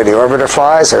this the way the orbiter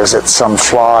flies, or is it some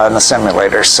flaw in the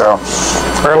simulator? So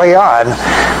early on,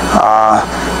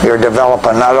 you're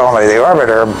developing not only the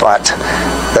orbiter, but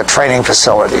the training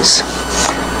facilities.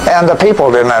 And the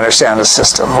people didn't understand the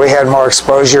system. We had more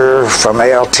exposure from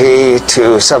ALT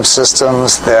to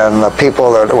subsystems than the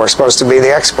people that were supposed to be the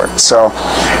experts. So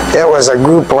it was a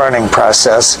group learning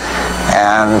process,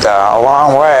 and a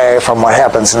long way from what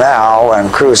happens now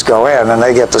when crews go in and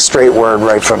they get the straight word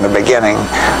right from the beginning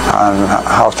on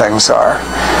how things are.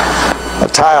 The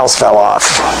tiles fell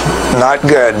off. Not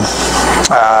good.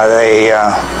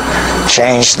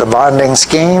 changed the bonding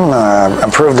scheme,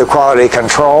 improved the quality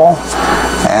control,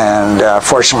 and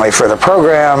fortunately for the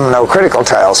program, no critical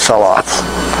tiles fell off.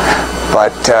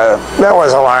 But that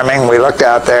was alarming. We looked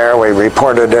out there, we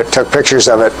reported it, took pictures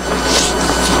of it,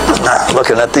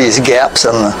 looking at these gaps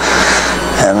in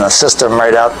the system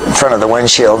right out in front of the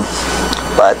windshield.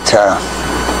 But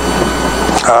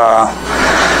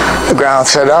the ground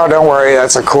said, oh, don't worry,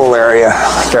 that's a cool area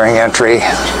during entry.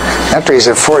 Entry's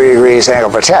at 40 degrees angle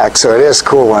of attack, so it is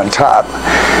cool on top.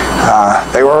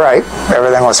 They were right.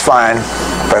 Everything was fine.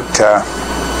 But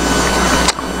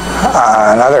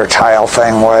another tile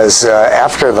thing was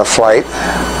after the flight.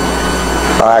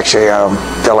 Well, actually,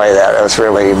 delay that. It was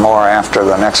really more after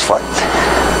the next flight.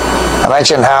 I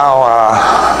mentioned how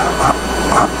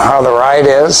the ride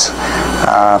is.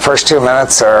 First 2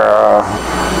 minutes are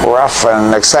rough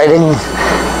and exciting.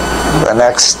 The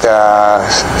next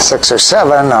 6 or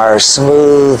 7 are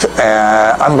smooth,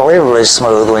 unbelievably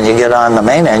smooth when you get on the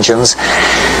main engines.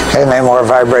 And then more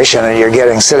vibration than you're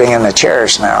getting sitting in the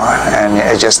chairs now. And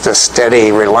it's just a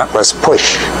steady, relentless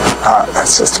push.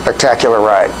 It's a spectacular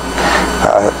ride.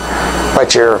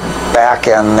 But you're back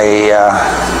in the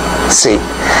seat.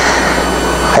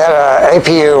 Had an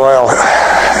APU oil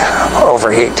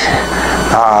overheat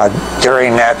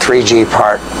during that 3G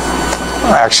part.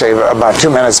 Actually, about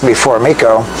 2 minutes before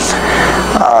MECO,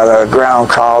 the ground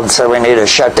called and said we need to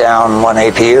shut down one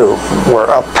APU. We're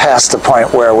up past the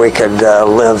point where we could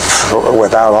live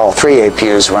without all 3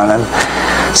 APUs running.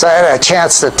 So I had a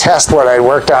chance to test what I'd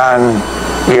worked on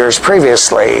years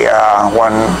previously.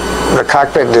 When the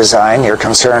cockpit design, you're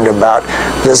concerned about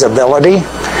visibility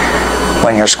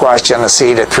when you're squashed in the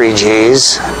seat at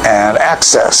 3Gs, and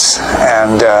access.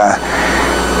 And the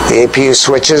APU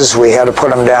switches, we had to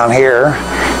put them down here,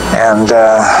 and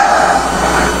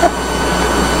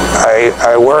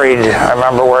I worried, I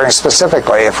remember worrying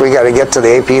specifically, if we got to get to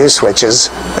the APU switches,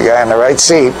 the guy in the right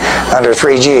seat under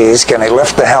 3Gs, can he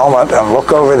lift the helmet and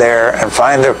look over there and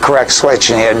find the correct switch,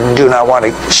 and you do not want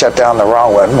to shut down the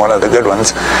wrong one of the good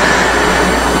ones.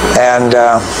 And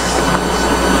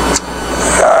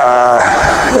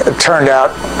it turned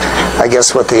out, I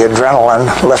guess with the adrenaline,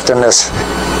 lifting this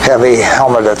heavy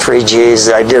helmet at 3Gs,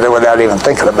 I did it without even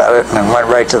thinking about it and went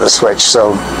right to the switch,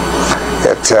 so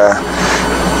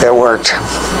it worked.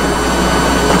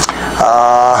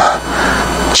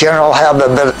 General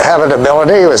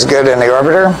habitability was good in the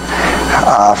orbiter.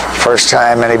 First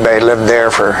time anybody lived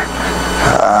there for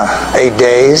 8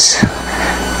 days.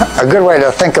 A good way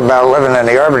to think about living in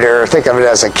the orbiter, think of it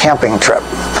as a camping trip.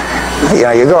 You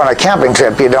know, you go on a camping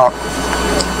trip, you don't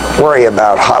worry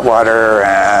about hot water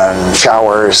and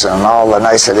showers and all the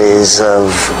niceties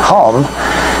of home.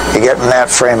 You get in that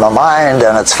frame of mind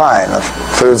and it's fine. The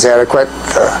food's adequate,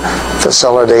 the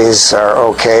facilities are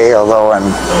okay, although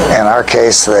in our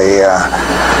case the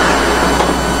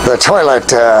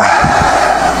toilet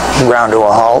ground to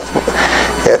a halt.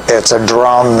 It's a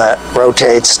drum that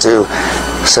rotates to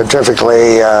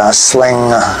centrifugally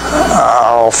sling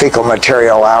all fecal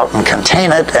material out and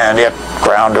contain it, and it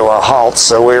ground to a halt,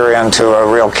 so we were into a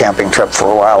real camping trip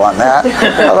for a while on that,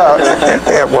 although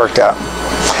it worked out.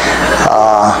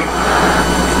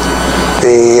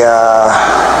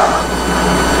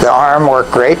 The arm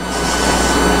worked great,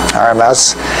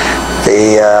 RMS.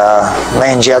 The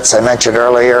main jets I mentioned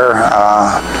earlier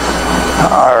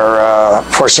are,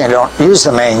 fortunately, don't use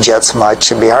the main jets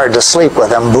much. It'd be hard to sleep with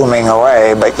them booming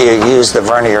away, but you use the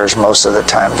verniers most of the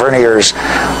time. Verniers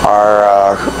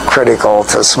are critical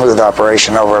to smooth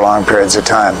operation over long periods of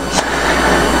time.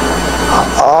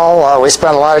 We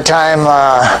spent a lot of time,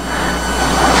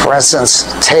 for instance,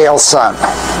 tail sun.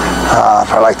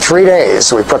 For like 3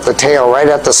 days, we put the tail right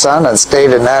at the sun and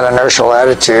stayed in that inertial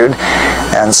attitude,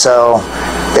 and so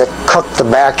it cooked the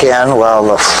back end while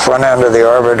the front end of the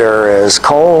orbiter is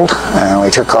cold, and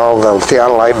we took all the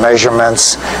theodolite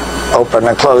measurements, opened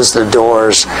and closed the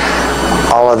doors.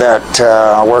 All of that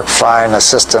worked fine. The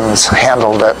systems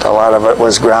handled it. A lot of it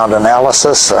was ground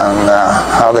analysis, and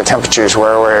how the temperatures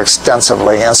were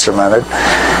extensively instrumented.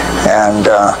 And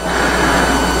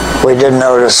we did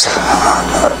notice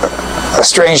a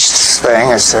strange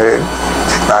thing. It's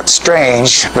not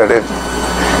strange, but it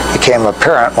became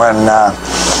apparent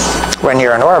when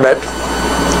you're in orbit.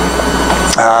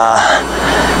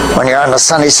 When you're on the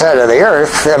sunny side of the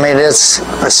Earth, I mean, it's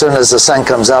as soon as the sun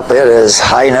comes up, it is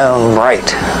high noon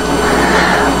bright.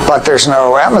 But there's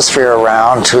no atmosphere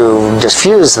around to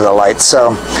diffuse the light.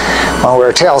 So when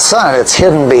we're tail sun, it's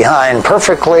hidden behind,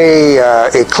 perfectly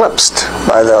eclipsed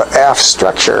by the aft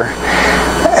structure.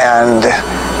 And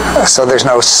so there's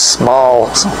no small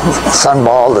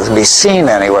sunball to be seen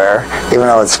anywhere, even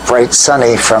though it's bright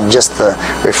sunny from just the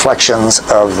reflections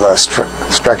of the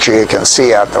structure you can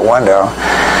see out the window.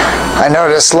 I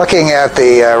noticed looking at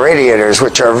the radiators,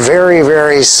 which are very,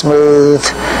 very smooth,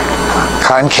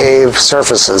 concave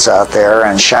surfaces out there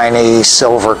and shiny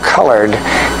silver colored,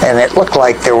 and it looked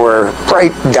like there were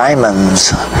bright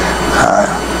diamonds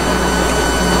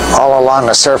all along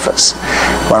the surface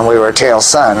when we were tail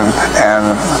sun,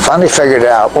 and finally figured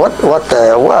out what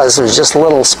it was just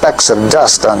little specks of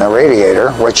dust on the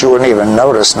radiator, which you wouldn't even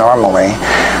notice normally.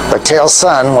 But tail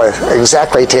sun, with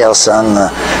exactly tail sun,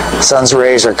 the sun's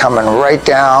rays are coming right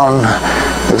down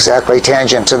exactly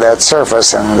tangent to that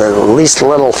surface, and the least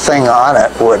little thing on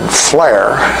it would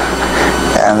flare.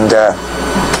 And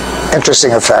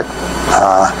interesting effect,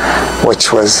 which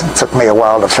took me a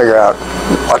while to figure out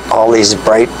what all these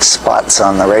bright spots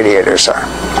on the radiators are.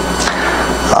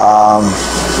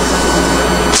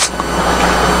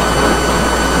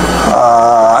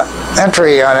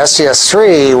 Entry on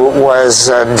STS-3 was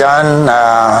done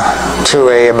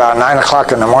to about 9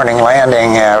 o'clock in the morning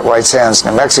landing at White Sands,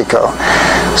 New Mexico.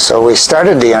 So we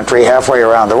started the entry halfway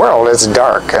around the world. It's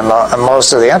dark, and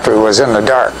most of the entry was in the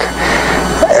dark.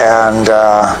 And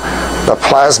the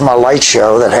plasma light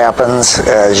show that happens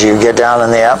as you get down in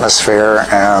the atmosphere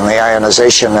and the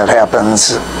ionization that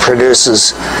happens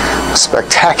produces a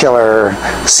spectacular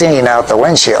scene out the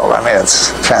windshield. I mean,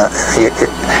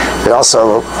 it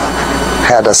also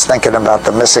had us thinking about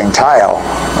the missing tile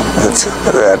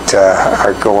that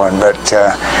are going. But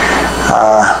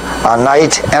a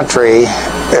night entry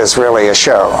is really a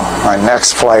show. My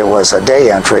next flight was a day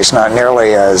entry. It's not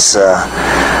nearly as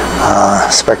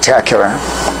spectacular.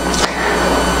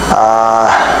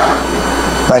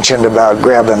 Mentioned about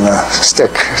grabbing the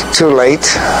stick too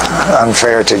late,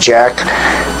 unfair to Jack,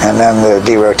 and then the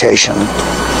derotation.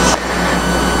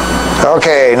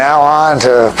 Okay, now on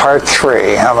to part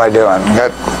 3. How am I doing?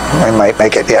 Good. We might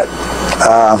make it yet.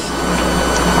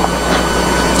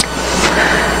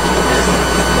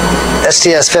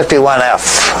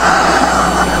 STS-51F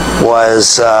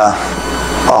was a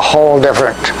whole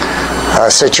different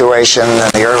situation than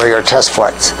the earlier test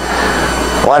flights.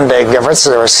 One big difference,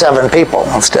 there were 7 people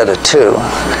instead of 2.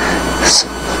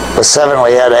 With 7,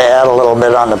 we had to add a little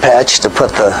bit on the patch to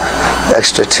put the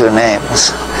extra 2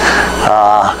 names.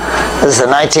 This is the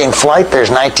 19th flight.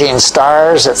 There's 19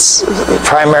 stars. It's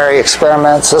primary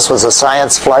experiments. This was a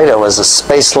science flight. It was a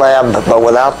space lab, but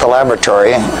without the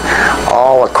laboratory.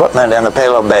 All equipment in the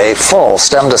payload bay full,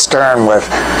 stem to stern, with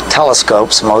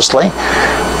telescopes mostly.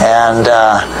 And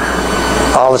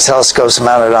all the telescopes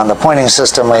mounted on the pointing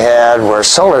system we had were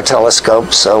solar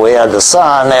telescopes, so we had the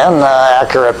sun and the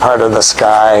accurate part of the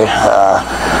sky.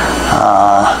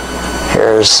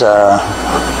 Here's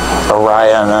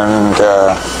Orion and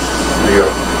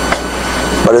Leo.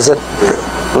 What is it?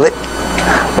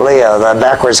 Leo, the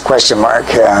backwards question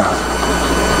mark. Yeah.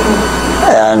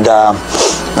 And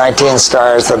 19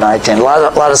 stars, the 19. A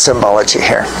lot of symbology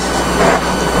here.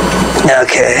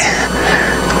 Okay.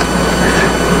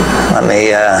 Let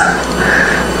me,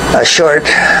 a short,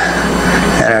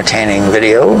 entertaining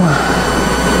video.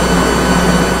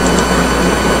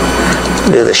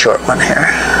 Do the short one here.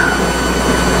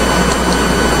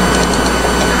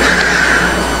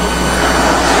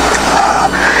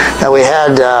 Now we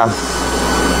had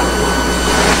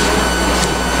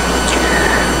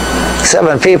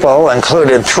 7 people,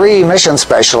 included 3 mission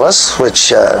specialists, which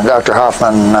Dr.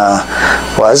 Hoffman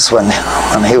was when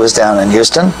he was down in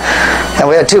Houston. And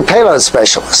we had 2 payload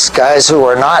specialists, guys who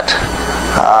were not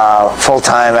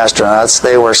full-time astronauts.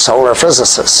 They were solar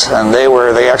physicists, and they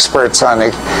were the experts on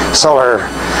the solar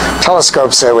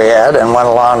telescopes that we had and went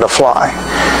along to fly.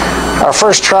 Our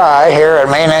first try here at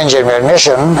main engine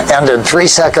ignition ended 3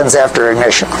 seconds after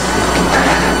ignition.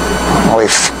 We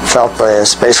felt the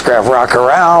spacecraft rock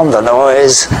around, the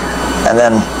noise, and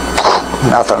then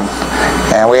nothing.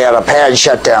 And we had a pad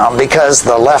shutdown because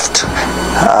the left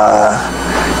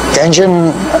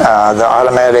engine, the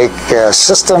automatic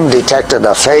system detected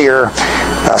a failure,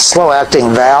 a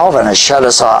slow-acting valve, and it shut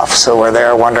us off. So we're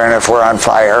there wondering if we're on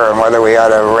fire and whether we ought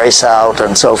to race out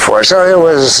and so forth. So it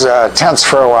was tense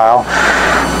for a while,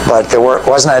 but there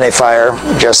wasn't any fire,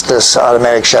 just this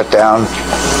automatic shutdown.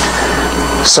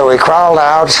 So we crawled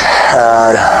out.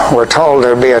 We're told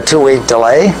there'd be a 2-week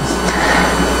delay.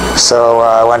 So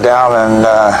I went down and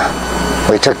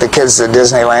we took the kids to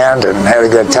Disneyland and had a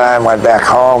good time, went back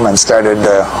home and started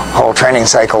the whole training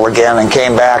cycle again, and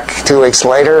came back 2 weeks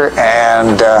later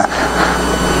and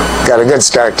got a good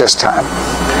start this time.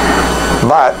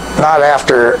 but not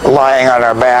after lying on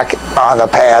our back on the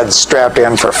pad strapped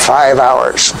in for 5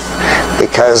 hours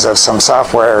because of some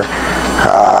software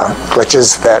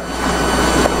glitches that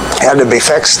had to be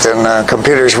fixed, and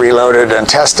computers reloaded and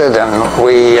tested, and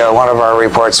one of our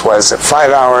reports was that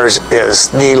 5 hours is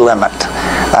the limit.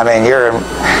 I mean, you're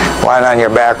lying on your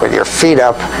back with your feet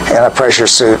up in a pressure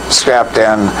suit strapped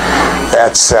in.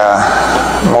 That's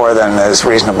more than is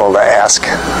reasonable to ask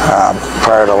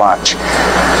prior to launch.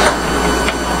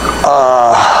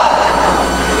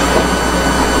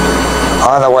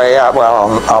 On the way up,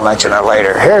 well, I'll mention it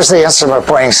later. Here's the instrument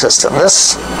pointing system.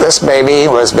 This baby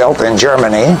was built in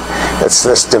Germany. It's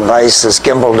this device, this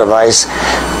gimbal device,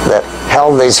 that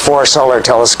held these 4 solar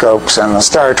telescopes and the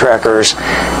star trackers.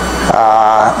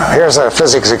 Here's a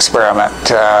physics experiment.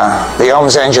 The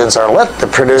OMS engines are lit.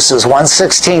 It produces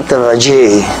 1/16 of a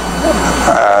G.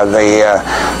 The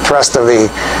thrust of the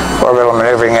orbital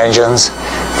maneuvering engines.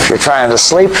 If you're trying to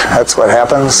sleep, that's what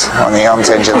happens when the OMS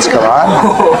engines come on.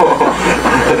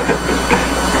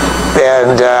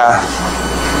 And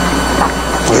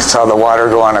you saw the water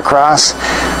going across.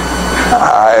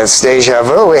 It's deja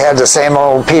vu. We had the same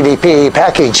old PDP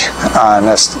package on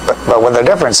this, but with a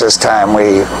difference this time.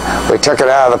 We took it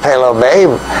out of the payload bay,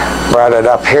 brought it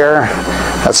up here.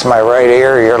 That's my right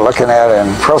ear you're looking at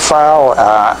in profile,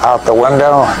 out the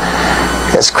window.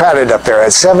 It's crowded up there.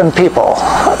 It's 7 people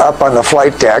up on the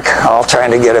flight deck, all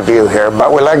trying to get a view here,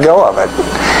 but we let go of it.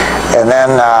 And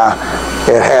then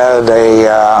it had a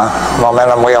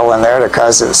momentum wheel in there to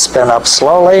cause it to spin up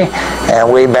slowly, and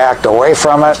we backed away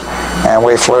from it, and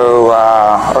we flew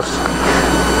a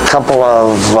couple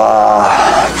of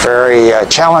very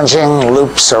challenging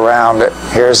loops around it.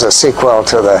 Here's a sequel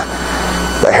to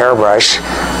the hairbrush.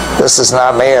 This is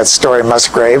not me, it's Story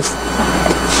Musgrave,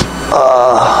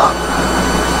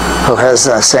 who has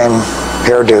the same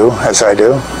hairdo as I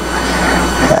do.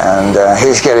 And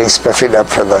he's getting spiffied up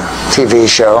for the TV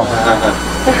show.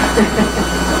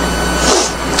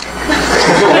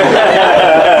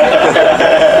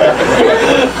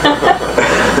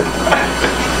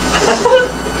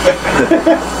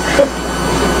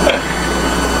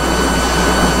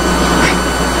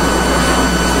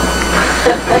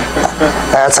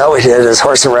 That's how we did, is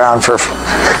horse around for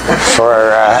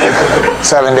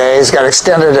 7 days. Got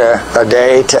extended a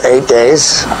day to 8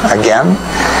 days again.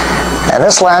 And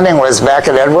this landing was back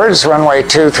at Edwards, runway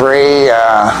 23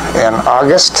 in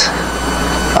August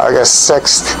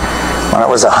 6th, when it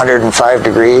was 105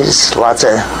 degrees, lots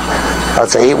of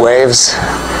heat waves.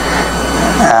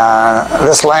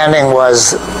 This landing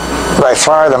was by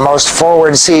far the most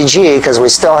forward CG because we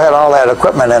still had all that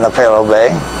equipment in the payload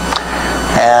bay.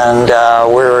 And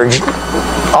we were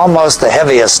almost the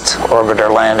heaviest orbiter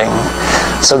landing.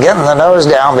 So getting the nose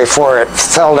down before it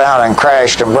fell down and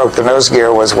crashed and broke the nose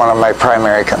gear was one of my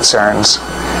primary concerns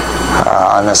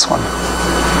on this one.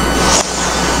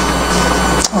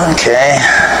 Okay.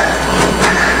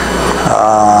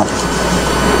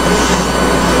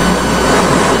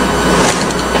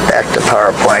 Back to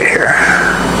PowerPoint here.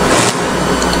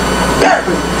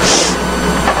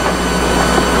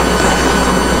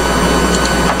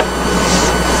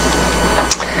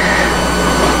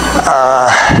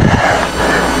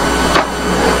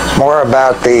 More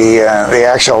about the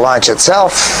actual launch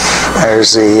itself.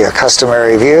 There's the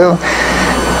customary view.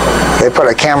 They put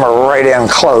a camera right in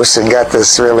close and got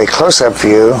this really close-up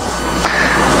view.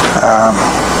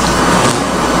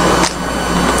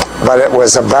 But it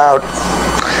was about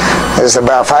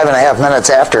 5.5 minutes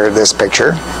after this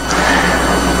picture.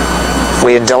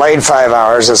 We had delayed 5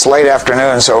 hours. It's late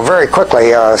afternoon, so very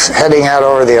quickly, heading out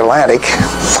over the Atlantic,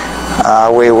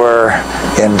 we were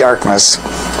in darkness.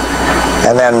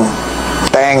 And then,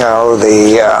 bango,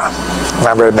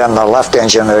 remember it had been the left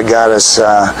engine that got us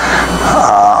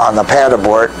on the pad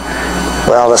abort.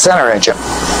 Well, the center engine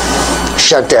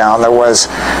shut down.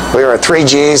 We were at 3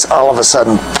 Gs, all of a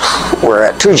sudden we're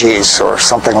at 2 Gs or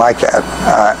something like that.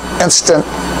 Instant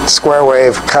square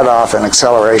wave cutoff in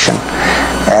acceleration.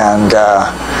 And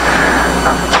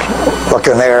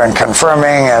looking there and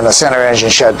confirming, and the center engine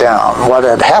shut down. What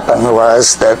had happened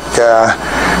was that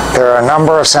there are a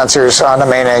number of sensors on the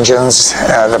main engines.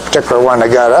 The particular one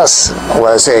that got us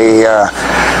was the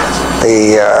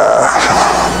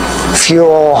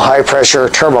fuel high-pressure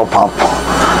turbo pump,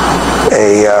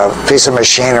 a piece of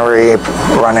machinery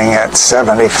running at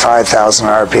 75,000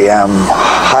 RPM,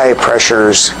 high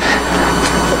pressures,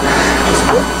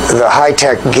 the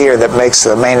high-tech gear that makes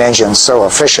the main engine so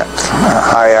efficient,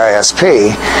 high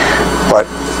ISP, but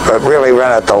really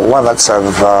run at the limits of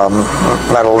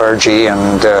metallurgy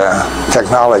and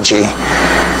technology.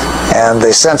 And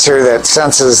the sensor that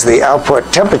senses the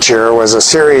output temperature was a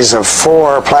series of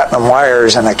 4 platinum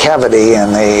wires in a cavity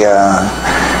in the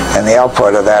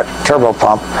output of that turbo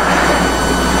pump.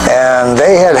 And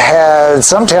they had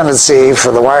some tendency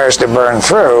for the wires to burn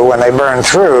through. When they burned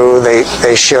through,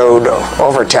 they showed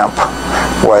overtemp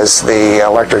was the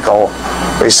electrical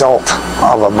result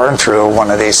of a burn through of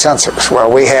one of these sensors. Well,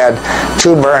 we had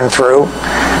 2 burn through,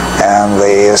 and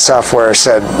the software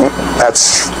said,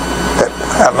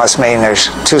 that must mean there's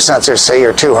 2 sensors say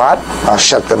you're too hot, I'll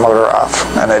shut the motor off.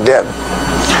 And it did.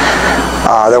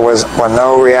 There was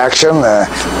no reaction.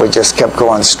 We just kept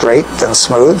going straight and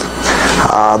smooth.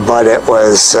 But it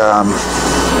was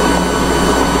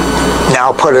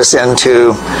now put us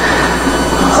into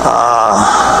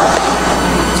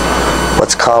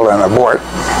what's called an abort.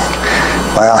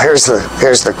 Well, here's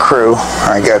the crew.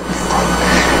 I got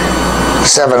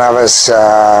 7 of us.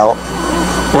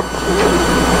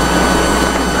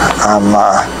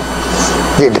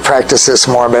 Need to practice this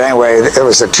more, but anyway, it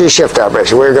was a 2-shift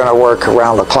operation. We were going to work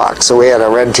around the clock. So we had a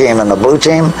red team and the blue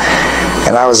team,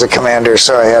 and I was the commander,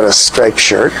 so I had a striped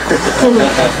shirt.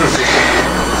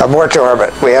 Abort to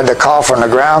orbit. We had to call from the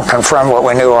ground, confirm what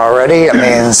we knew already. It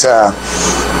means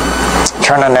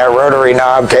turning that rotary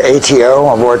knob to ATO,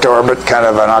 abort to orbit, kind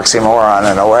of an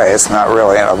oxymoron in a way. It's not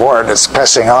really an abort. It's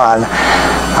pressing on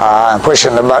and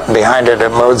pushing the button behind it.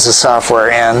 It loads the software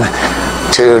in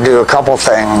to do a couple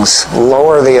things.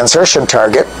 Lower the insertion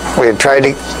target. We had tried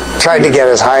to get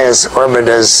as high as orbit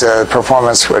as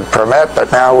performance would permit,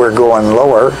 but now we're going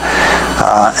lower.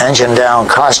 Engine down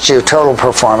cost you total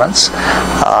performance.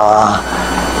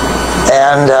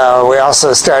 And we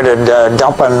also started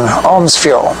dumping OHMS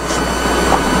fuel.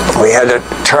 We had to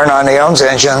turn on the OHMS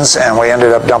engines, and we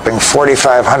ended up dumping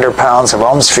 4,500 pounds of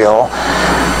OHMS fuel,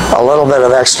 a little bit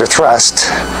of extra thrust,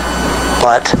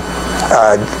 but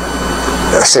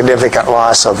a significant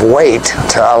loss of weight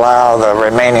to allow the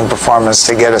remaining performance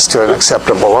to get us to an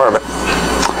acceptable orbit.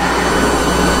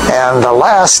 And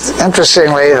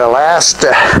interestingly, the last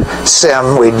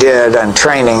sim we did on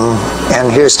training in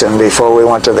Houston before we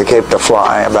went to the Cape to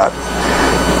fly, about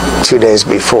 2 days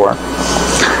before,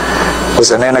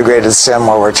 was an integrated sim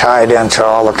where we're tied into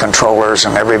all the controllers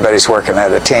and everybody's working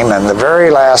at a team. And the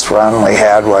very last run we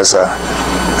had was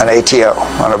an ATO,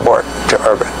 an abort to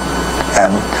orbit.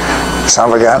 And son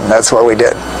of a gun, that's what we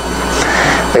did.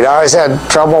 We'd always had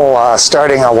trouble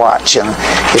starting a watch, and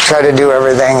you try to do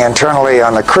everything internally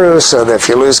on the crew so that if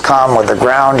you lose comm with the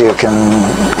ground, you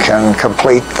can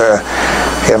complete the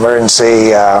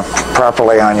emergency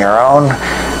properly on your own.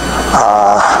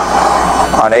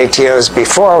 On ATOs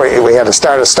before, we had to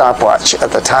start a stopwatch.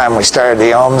 At the time we started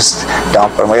the OHMS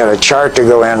dump, and we had a chart to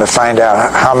go in to find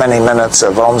out how many minutes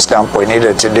of OHMS dump we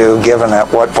needed to do given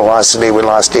at what velocity we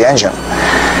lost the engine.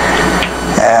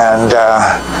 And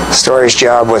Story's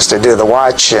job was to do the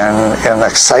watch, and in the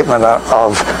excitement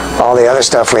of all the other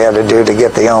stuff we had to do to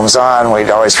get the OHMS on, we'd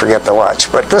always forget the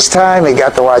watch. But this time he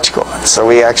got the watch going, so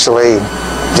we actually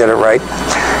did it right.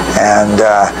 And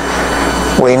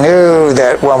we knew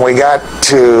that when we got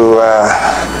to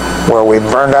where we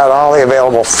burned out all the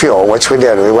available fuel, which we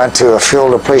did, we went to a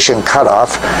fuel depletion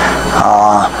cutoff,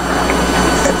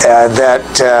 that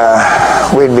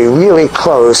we'd be really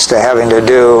close to having to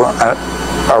do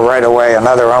right away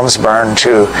another OHMS burn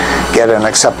to get an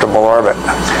acceptable orbit.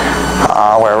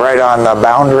 We're right on the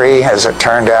boundary. As it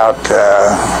turned out,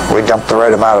 we dumped the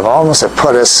right amount of OHMS. It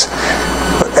put us,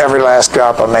 every last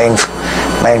drop of main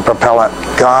propellant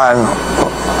gone.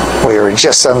 We were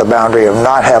just on the boundary of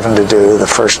not having to do the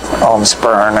first OHMS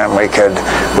burn, and we could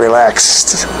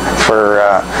relax for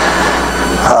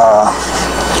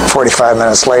 45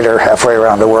 minutes later, halfway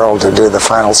around the world, to do the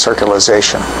final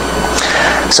circularization.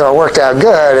 So it worked out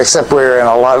good, except we were in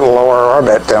a lot lower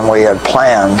orbit than we had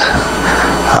planned.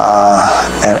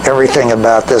 And everything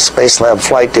about this Space Lab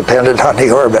flight depended on the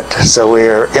orbit, so we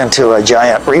were into a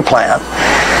giant replan.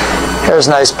 Here's a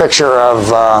nice picture of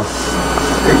the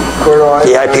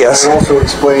IPS. I also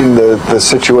explained the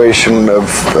situation of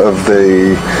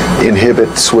the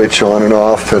inhibit switch on and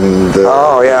off, and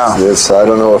oh yeah. This, I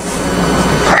don't know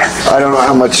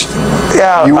how much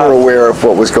you were aware of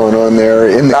what was going on there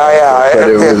in the cockpit, but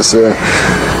it was.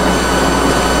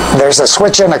 There's a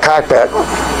switch in the cockpit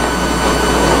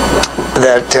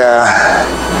that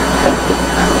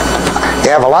you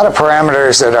have a lot of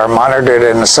parameters that are monitored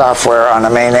in the software on the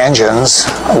main engines,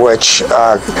 which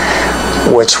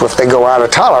if they go out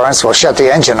of tolerance, will shut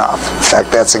the engine off. In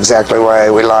fact, that's exactly why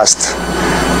we lost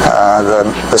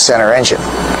the center engine.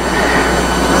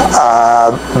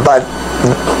 But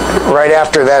right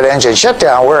after that engine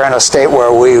shutdown, we're in a state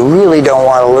where we really don't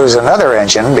want to lose another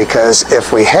engine, because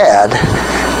if we had,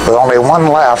 with only one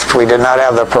left, we did not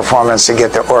have the performance to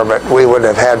get to orbit. We would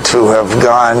have had to have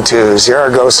gone to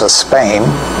Zaragoza, Spain,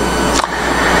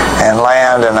 and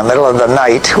land in the middle of the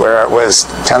night where it was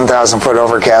 10,000 foot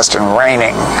overcast and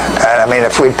raining. And I mean,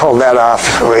 if we'd pulled that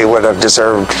off, we would have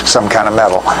deserved some kind of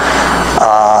medal.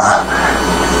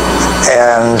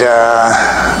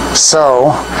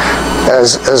 So,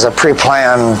 as a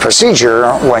pre-planned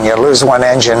procedure, when you lose one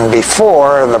engine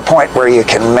before the point where you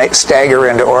can stagger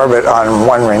into orbit on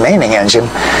one remaining engine,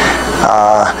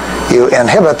 you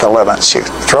inhibit the limits. You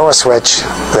throw a switch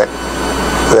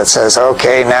that says,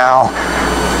 okay, now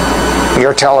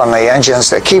you're telling the engines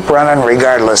to keep running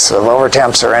regardless of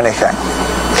overtemps or anything,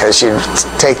 because you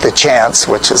take the chance,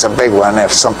 which is a big one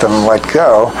if something let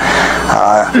go,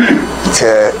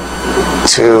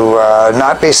 to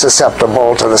not be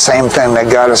susceptible to the same thing that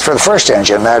got us for the first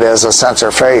engine, that is a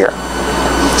sensor failure.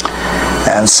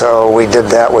 And so we did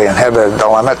that. We inhibited the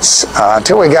limits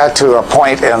until we got to a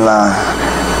point in the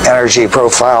energy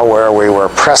profile where we were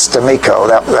pressed to MECO.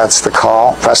 That's the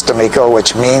call, pressed to MECO,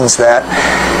 which means that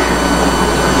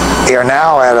you're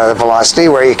now at a velocity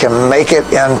where you can make it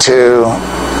into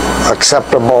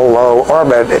acceptable low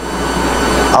orbit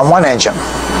on one engine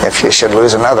if you should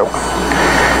lose another one.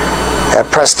 At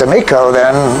pressed to MECO,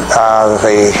 then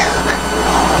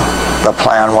the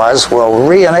plan was we'll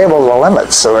re-enable the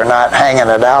limits so we're not hanging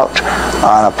it out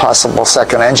on a possible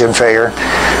second engine failure,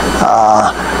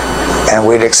 and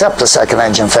we'd accept a second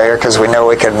engine failure because we know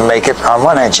we could make it on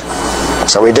one engine.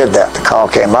 So we did that. The call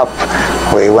came up,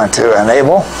 we went to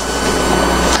enable,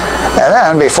 and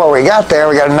then before we got there,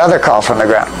 we got another call from the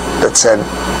ground that said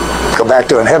go back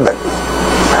to inhibit.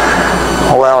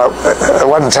 Well, it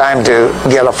wasn't time to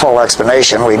get a full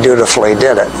explanation. We dutifully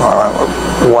did it.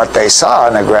 What they saw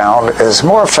on the ground is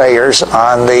more failures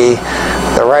on the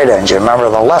right engine. Remember,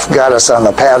 the left got us on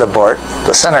the pad abort.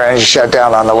 The center engine shut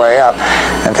down on the way up.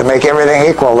 And to make everything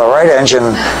equal, the right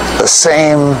engine, the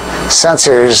same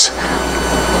sensors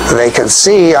they could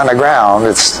see on the ground,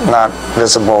 it's not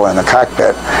visible in the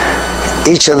cockpit,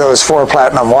 each of those 4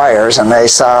 platinum wires, and they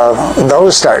saw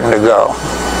those starting to go.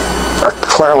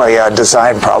 Clearly a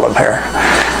design problem here,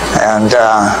 and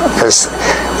because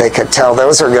they could tell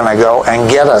those are going to go and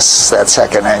get us that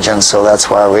second engine, so that's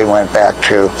why we went back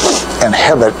to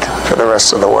inhibit for the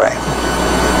rest of the way.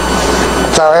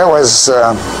 So it was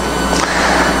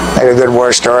maybe a good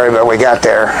war story, but we got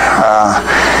there,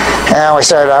 and we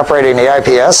started operating the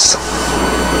IPS.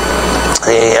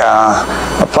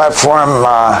 The platform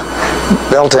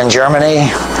built in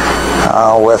Germany.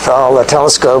 With all the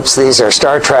telescopes, these are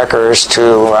star trackers to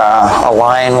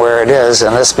align where it is,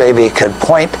 and this baby could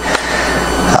point.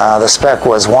 The spec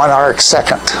was 1 arc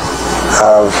second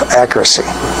of accuracy.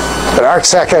 An arc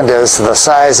second is the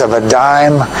size of a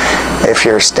dime if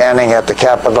you're standing at the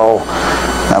Capitol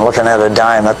and looking at a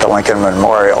dime at the Lincoln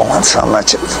Memorial. That's how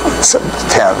much it's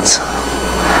tens.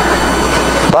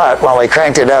 But when we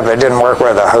cranked it up, it didn't work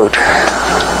worth a hoot.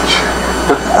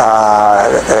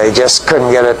 They just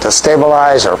couldn't get it to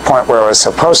stabilize or point where it was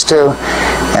supposed to.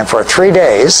 And for 3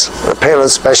 days, the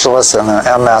payload specialists and the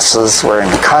MSs were in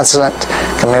constant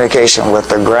communication with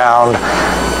the ground,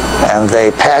 and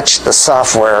they patched the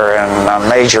software in a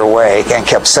major way and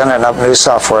kept sending up new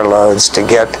software loads to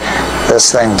get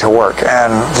this thing to work.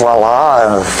 And voila,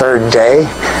 on the 3rd day,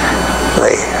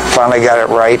 they finally got it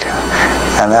right,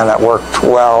 and then it worked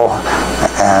well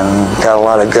and got a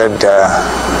lot of good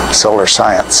solar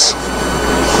science.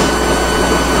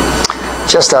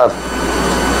 Just an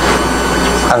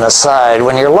aside,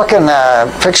 when you're looking at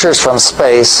pictures from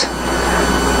space,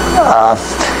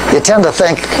 you tend to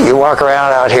think, you walk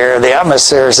around out here, the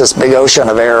atmosphere is this big ocean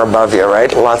of air above you,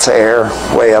 right? Lots of air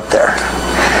way up there.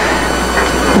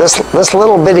 This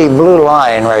little bitty blue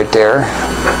line right there,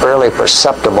 barely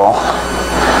perceptible,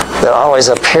 that always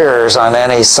appears on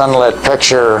any sunlit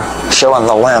picture showing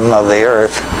the limb of the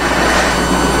Earth.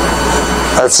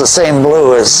 That's the same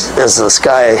blue as the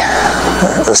sky,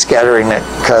 the scattering that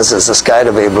causes the sky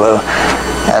to be blue.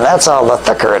 And that's all the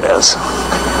thicker it is.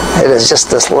 It is just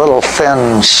this little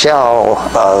thin shell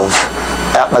of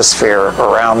atmosphere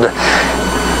around,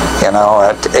 you know,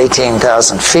 at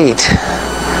 18,000 feet,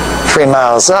 3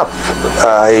 miles up,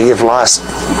 you've lost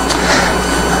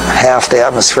half the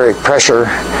atmospheric pressure,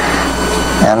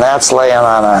 and that's laying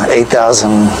on a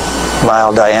 8,000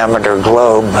 mile diameter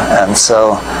globe, and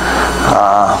so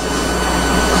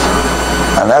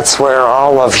and that's where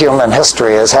all of human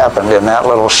history has happened, in that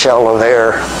little shell of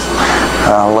air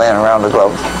laying around the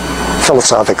globe.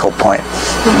 Philosophical point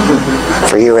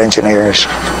for you engineers.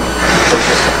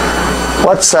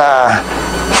 What's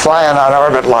flying on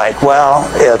orbit like? Well,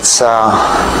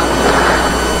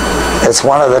 it's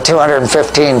one of the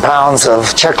 215 pounds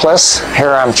of checklists.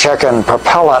 Here I'm checking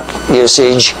propellant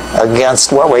usage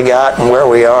against what we got and where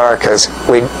we are, because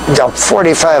we dumped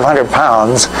 4,500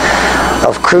 pounds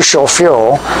of crucial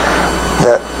fuel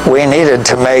that we needed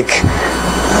to make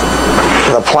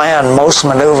the planned most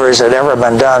maneuvers had ever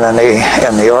been done in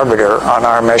the orbiter on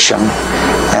our mission.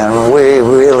 And we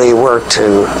really worked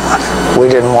we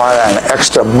didn't want an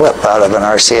extra blip out of an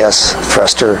RCS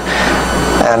thruster,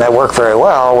 and it worked very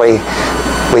well. We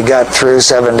got through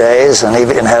 7 days and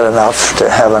even had enough to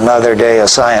have another day of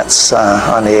science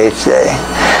on the 8th day.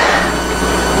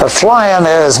 But flying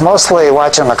is mostly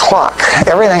watching the clock.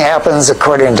 Everything happens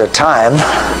according to time,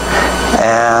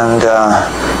 and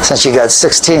since you got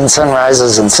 16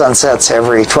 sunrises and sunsets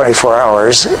every 24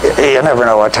 hours, you never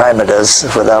know what time it is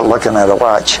without looking at a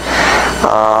watch.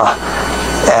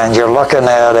 And you're looking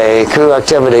at a crew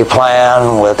activity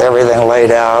plan with everything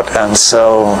laid out, and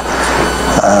so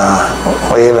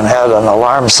we even had an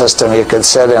alarm system you could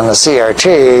set in the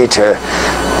CRT to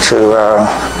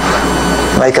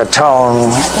make a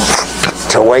tone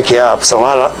to wake you up. So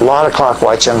a lot of clock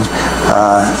watching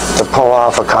to pull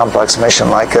off a complex mission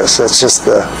like this. It's just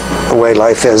the way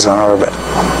life is on orbit.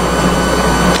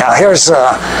 Now here's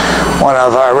one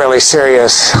of our really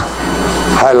serious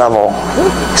high-level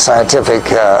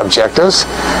scientific objectives.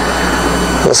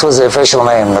 This was the official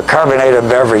name, the carbonated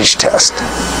beverage test.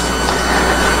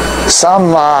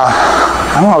 Some,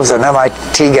 I don't know if it was an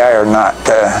MIT guy or not,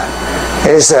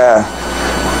 he's a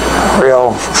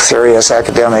real serious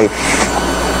academic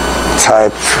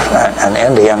type, an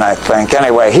Indian, I think.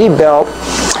 Anyway, he built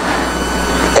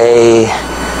a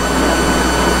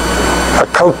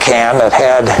Coke can that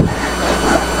had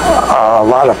a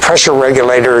lot of pressure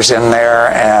regulators in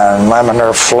there and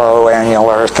laminar flow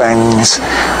annular things.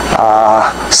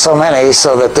 So many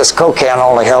so that this Coke can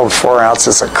only held 4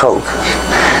 ounces of Coke.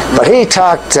 But he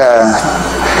talked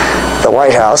the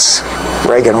White House.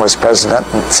 Reagan was president,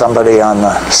 and somebody on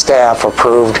the staff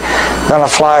approved, going to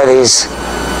fly these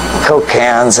Coke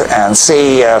cans and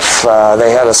see if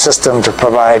they had a system to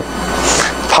provide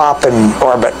pop in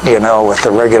orbit, you know, with the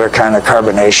regular kind of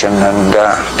carbonation and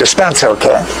dispense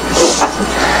okay.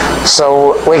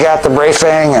 So we got the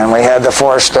briefing, and we had the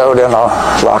 4 stowed in a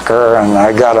locker, and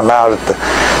I got them out at the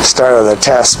start of the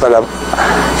test. But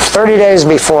 30 days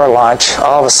before launch,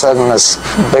 all of a sudden this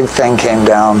big thing came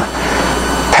down.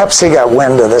 Pepsi got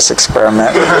wind of this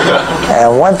experiment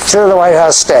and went to the White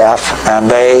House staff, and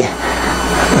they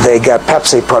got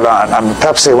Pepsi put on. I mean,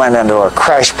 Pepsi went into a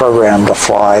crash program to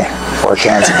fly 4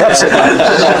 cans of Pepsi.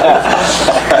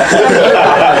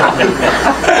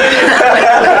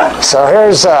 So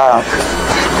here's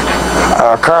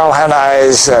Carl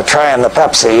Henneis trying the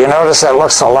Pepsi. You notice that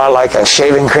looks a lot like a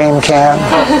shaving cream can?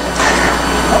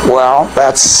 Well,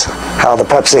 that's how the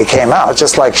Pepsi came out,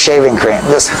 just like shaving cream,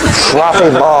 this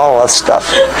frothy ball of stuff.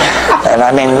 And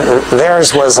I mean,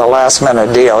 theirs was a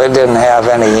last-minute deal. It didn't have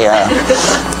any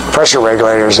pressure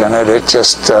regulators in it. It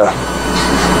just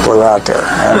flew out there.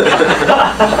 And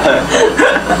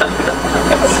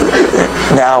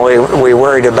now we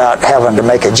worried about having to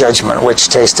make a judgment which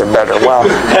tasted better. Well,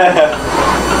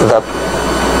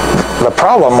 the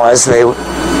problem was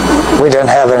we didn't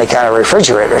have any kind of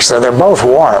refrigerator, so they're both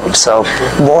warm. So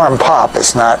warm pop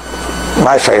is not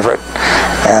my favorite,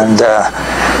 and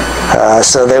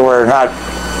so they were not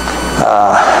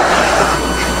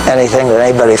anything that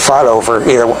anybody fought over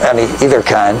either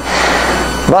kind.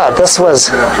 But this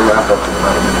was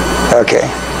okay.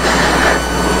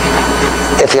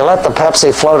 If you let the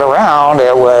Pepsi float around,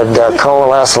 it would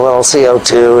coalesce a little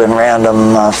CO2 in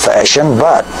random fashion,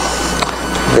 but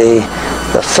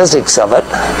the physics of it,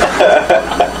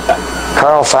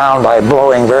 Carl found by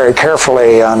blowing very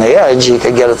carefully on the edge, you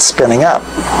could get it spinning up.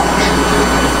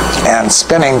 And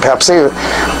spinning Pepsi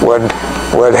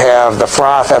would have the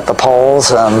froth at the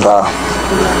poles and the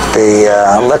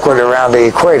liquid around the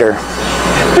equator.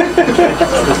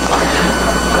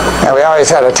 And we always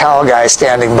had a towel guy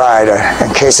standing by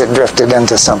in case it drifted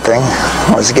into something.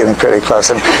 It was getting pretty close.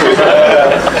 And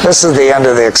this is the end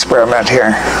of the experiment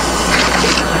here.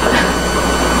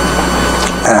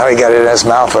 And how he got it in his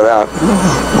mouth without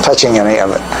touching any of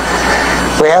it.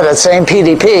 We had that same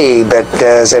PDP, but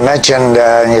as I mentioned,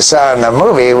 and you saw in the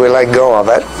movie, we let go of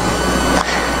it.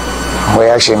 We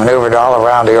actually maneuvered all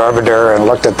around the orbiter and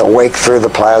looked at the wake through the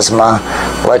plasma,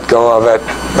 let go of it.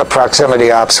 The proximity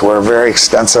ops were very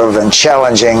extensive and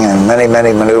challenging, and many,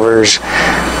 many maneuvers.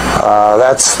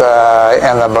 That's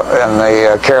in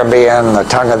the Caribbean, the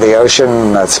tongue of the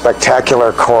ocean, a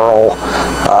spectacular coral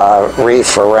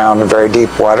reef around very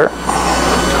deep water.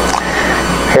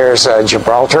 Here's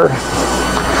Gibraltar.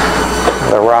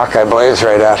 The rock, I believe, is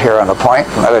right out here on the point.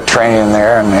 Mediterranean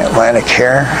there and the Atlantic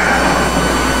here.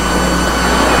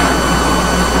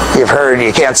 You've heard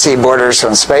you can't see borders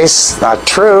from space. Not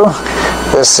true.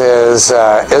 This is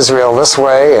Israel this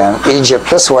way and Egypt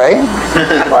this way.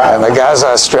 And the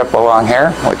Gaza Strip along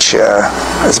here, which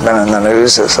has been in the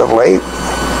news as of late.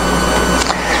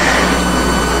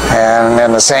 And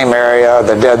in the same area,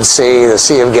 the Dead Sea, the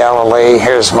Sea of Galilee.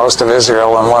 Here's most of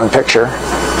Israel in one picture.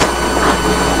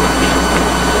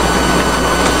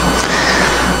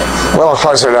 A little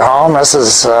closer to home, this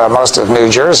is most of New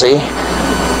Jersey.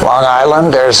 Long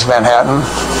Island, there's Manhattan,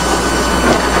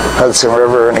 Hudson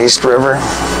River and East River.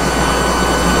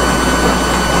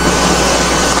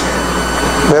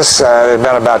 There have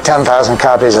been about 10,000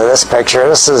 copies of this picture.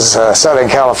 This is Southern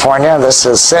California. This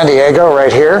is San Diego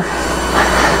right here,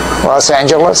 Los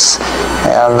Angeles.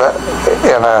 And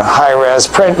in a high-res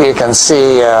print, you can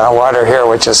see water here,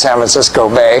 which is San Francisco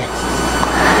Bay.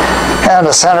 And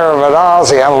the center of it all is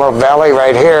the Antelope Valley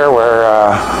right here, where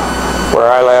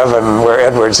I live and where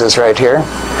Edwards is right here.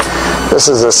 This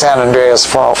is the San Andreas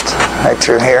Fault right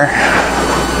through here.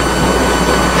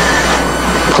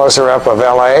 Closer up of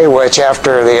LA, which at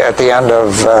the end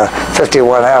of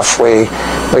 51F, we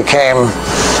came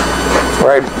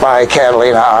right by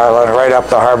Catalina Island, right up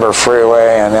the Harbor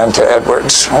Freeway and into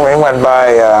Edwards. We went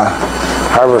by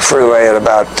Harbor Freeway at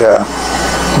about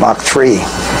Mach 3.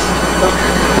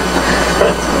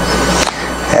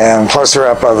 And closer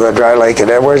up of the dry lake at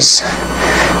Edwards,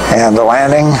 and the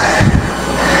landing,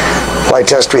 flight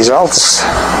test results,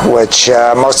 which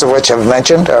most of which I've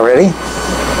mentioned already.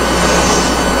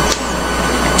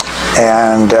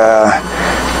 And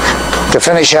to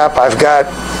finish up, I've got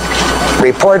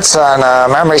reports on a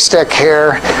memory stick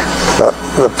here.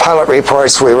 The pilot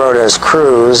reports we wrote as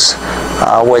crews,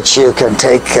 which you can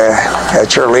take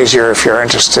at your leisure if you're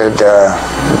interested.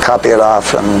 Copy it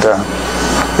off, and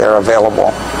they're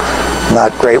available.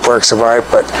 Not great works of art,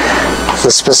 but the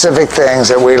specific things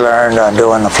that we learned on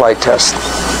doing the flight test.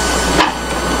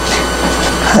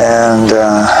 And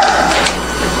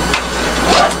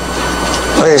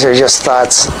these are just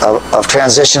thoughts of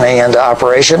transitioning into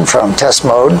operation from test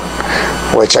mode,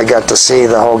 which I got to see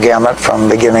the whole gamut from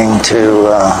beginning to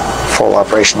full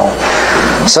operational.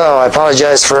 So I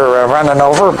apologize for running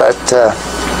over, but I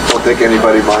don't think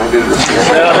anybody minded.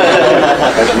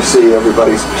 As you see,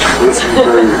 everybody's listening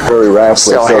very rapidly.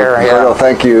 Still here, yeah.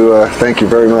 Thank you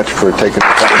very much for taking the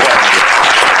time.